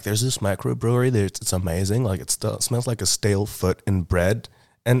someone says like, there's this microbrewery, it's amazing. Like it smells like a stale foot in bread.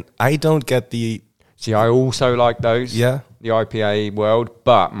 And I don't get the... See, I also like those, the IPA world,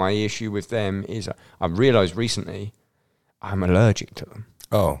 but my issue with them is I've realised recently I'm allergic to them.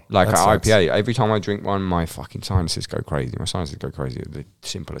 Oh. Like an IPA, every time I drink one, my fucking sinuses go crazy. My sinuses go crazy, the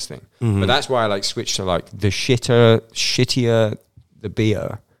simplest thing. But that's why I like switch to like the shittier the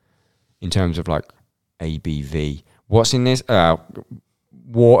beer in terms of like ABV. What's in this?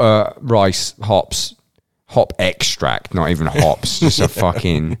 Water, rice, hops, hop extract, not even hops, just a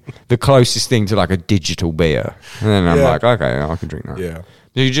fucking, the closest thing to like a digital beer. And then I'm like, okay, I can drink that. Yeah.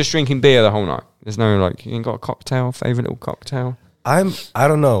 You're just drinking beer the whole night. There's no like, you ain't got a cocktail, favorite little cocktail? I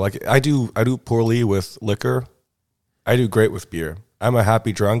don't know. Like I do poorly with liquor. I do great with beer. I'm a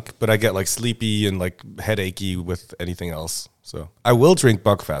happy drunk, but I get like sleepy and like headachy with anything else. So I will drink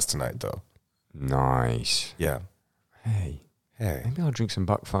Buckfast tonight though. Nice. Yeah. Hey. Maybe I'll drink some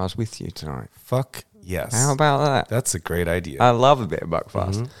Buckfast with you tonight. Fuck yes. How about that? That's a great idea. I love a bit of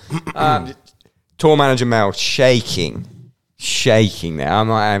Buckfast. Tour manager Mel shaking there. I'm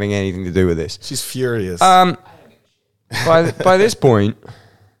not having anything to do with this. She's furious. By this point,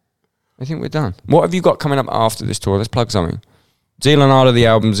 I think we're done. What have you got coming up after this tour? Let's plug something. Zeal and Ardor, the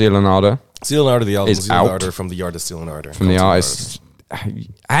album Zeal and Ardor. Zeal and Ardor, the album is Zeal and out. Ardor from the artist Zeal and Ardor. From the artist.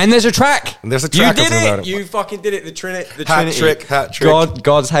 And there's a track. And there's a track. You of did Zeal and it. Ardor. You fucking did it. The Trinity. Hat trick.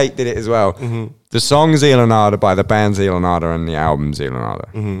 God's Hate did it as well. The song Zeal and Ardor by the band Zeal and Ardor and the album Zeal and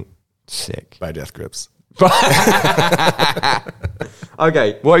Ardor. Sick. By Death Grips.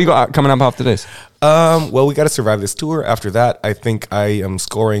 Okay, what you got coming up after this? Well, we got to survive this tour. After that, I think I am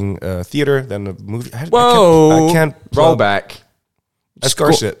scoring theater, then a movie. Whoa! I can't roll back. I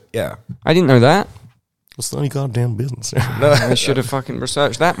score shit. Yeah. I didn't know that. It's none of your goddamn business. No, I should have fucking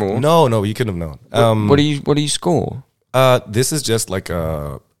researched that more. No, you couldn't have known. What do you score? This is just like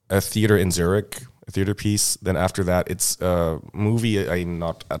a theater in Zurich. a theater piece. Then after that, it's a movie I'm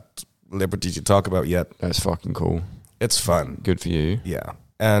not at liberty to talk about yet. That's fucking cool. It's fun. Good for you. Yeah.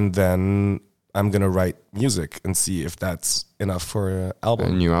 And then I'm going to write music and see if that's enough for an A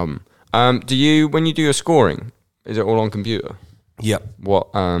album. new album. Do you, when you do your scoring, is it all on computer? Yeah. What,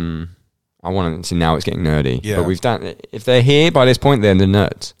 I want to see, now it's getting nerdy. Yeah. But we've done, if they're here by this point, they're the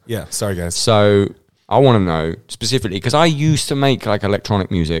nerds. Yeah. Sorry, guys. So I want to know specifically, because I used to make like electronic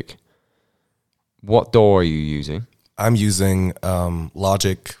music. What DAW are you using? I'm using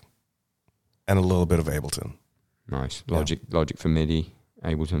Logic and a little bit of Ableton Nice. Logic for MIDI,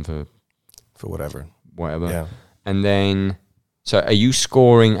 Ableton for whatever. whatever. Yeah. And then, so are you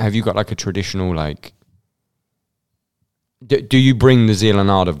scoring, have you got like a traditional like, do you bring the Zeal and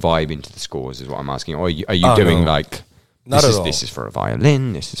Ardor vibe into the scores is what I'm asking? Or are you doing no. like, Not at all. This is for a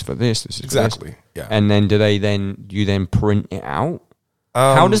violin, this is for this is for Exactly. this? Yeah. And then do you then print it out?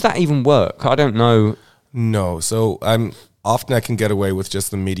 How does that even work? I don't know. No. So I can get away with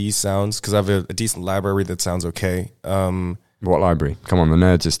just the MIDI sounds because I have a decent library that sounds okay. What library? Come on, the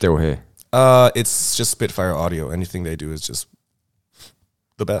nerds are still here. It's just Spitfire Audio. Anything they do is just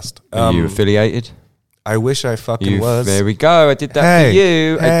the best. Are you affiliated? I wish I fucking was. There we go. I did that for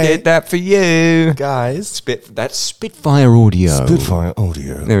you. I did that for you. Guys. That's Spitfire Audio. Spitfire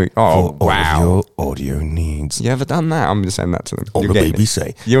Audio. There we, oh, for wow. all of your audio needs. You ever done that? I'm just saying that to them. All You're the getting babies it.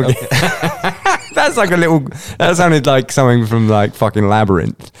 say. You're that's like a little. That sounded like something from like fucking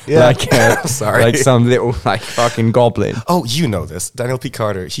Labyrinth. Yeah. Like, Sorry. Like some little like fucking goblin. Oh, you know this. Daniel P.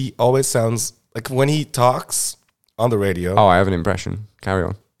 Carter. He always sounds like when he talks on the radio, Oh, I have an impression. Carry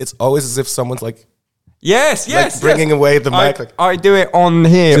on. it's always as if someone's like Yes, bringing away the mic. Like, I do it on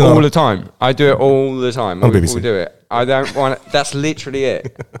here Chill all out. the time. I do it all the time. On We'll BBC. do it. I don't want. That's literally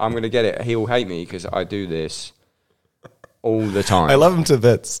it. I'm gonna get it. He'll hate me because I do this all the time. I love him to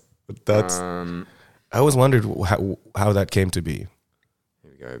bits. But that's. Um, I always wondered how that came to be.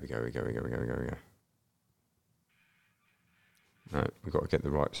 Here we go. No, we've got to get the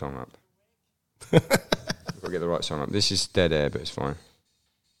right song up. We've got to get the right song up. This is dead air, but it's fine.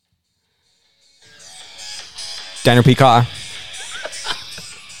 Daniel P. Carter.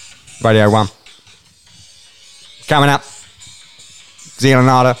 Radio 1. Coming up. Zeal and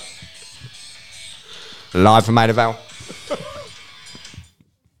Ardor. Live from Maida Vale.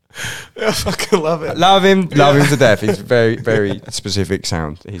 I fucking love it. Love him to death. He's very, very specific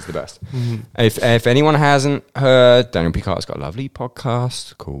sound. He's the best. Mm-hmm. If anyone hasn't heard, Daniel P. Carter's got a lovely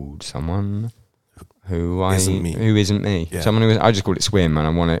podcast called Someone Who Isn't Me. Yeah. Someone who I just call it Swim, and I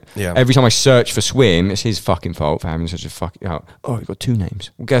want it. Yeah. Every time I search for Swim, it's his fucking fault for having such a fucking. Oh, he's got two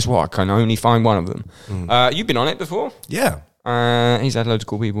names. Well, guess what? I can only find one of them. You've been on it before. Yeah. He's had loads of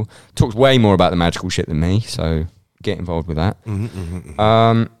cool people. Talks way more about the magical shit than me, so get involved with that.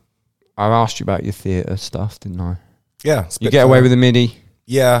 I asked you about your theatre stuff, didn't I? Yeah. You get away with the MIDI.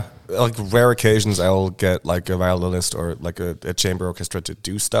 Yeah. Like rare occasions, I'll get like a violinist or like a chamber orchestra to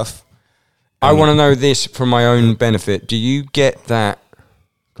do stuff. I want to know this for my own benefit. Do you get that?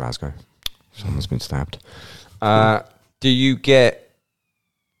 Glasgow. Someone's been stabbed. Do you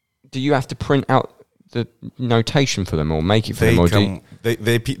have to print out the notation for them or make it for them? Or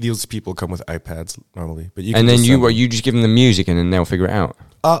these people come with iPads normally, but you can and then just you just give them the music and then they'll figure it out.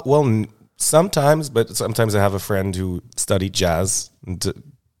 Sometimes, but sometimes I have a friend who studied jazz and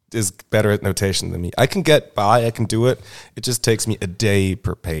is better at notation than me. I can get by, I can do it. It just takes me a day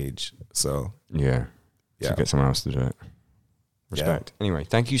per page. So Yeah. So get someone else to do it. Respect. Yeah. Anyway,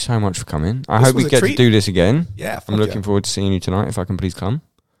 thank you so much for coming. I This hope we was a get to treat. do this again. Yeah, I'm fuck looking yeah. forward to seeing you tonight. If I can please come.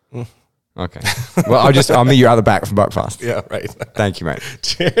 Okay. Well, I'll meet you out the back from Buckfast. yeah, right. Thank you, mate.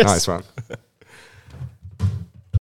 Cheers. Nice one.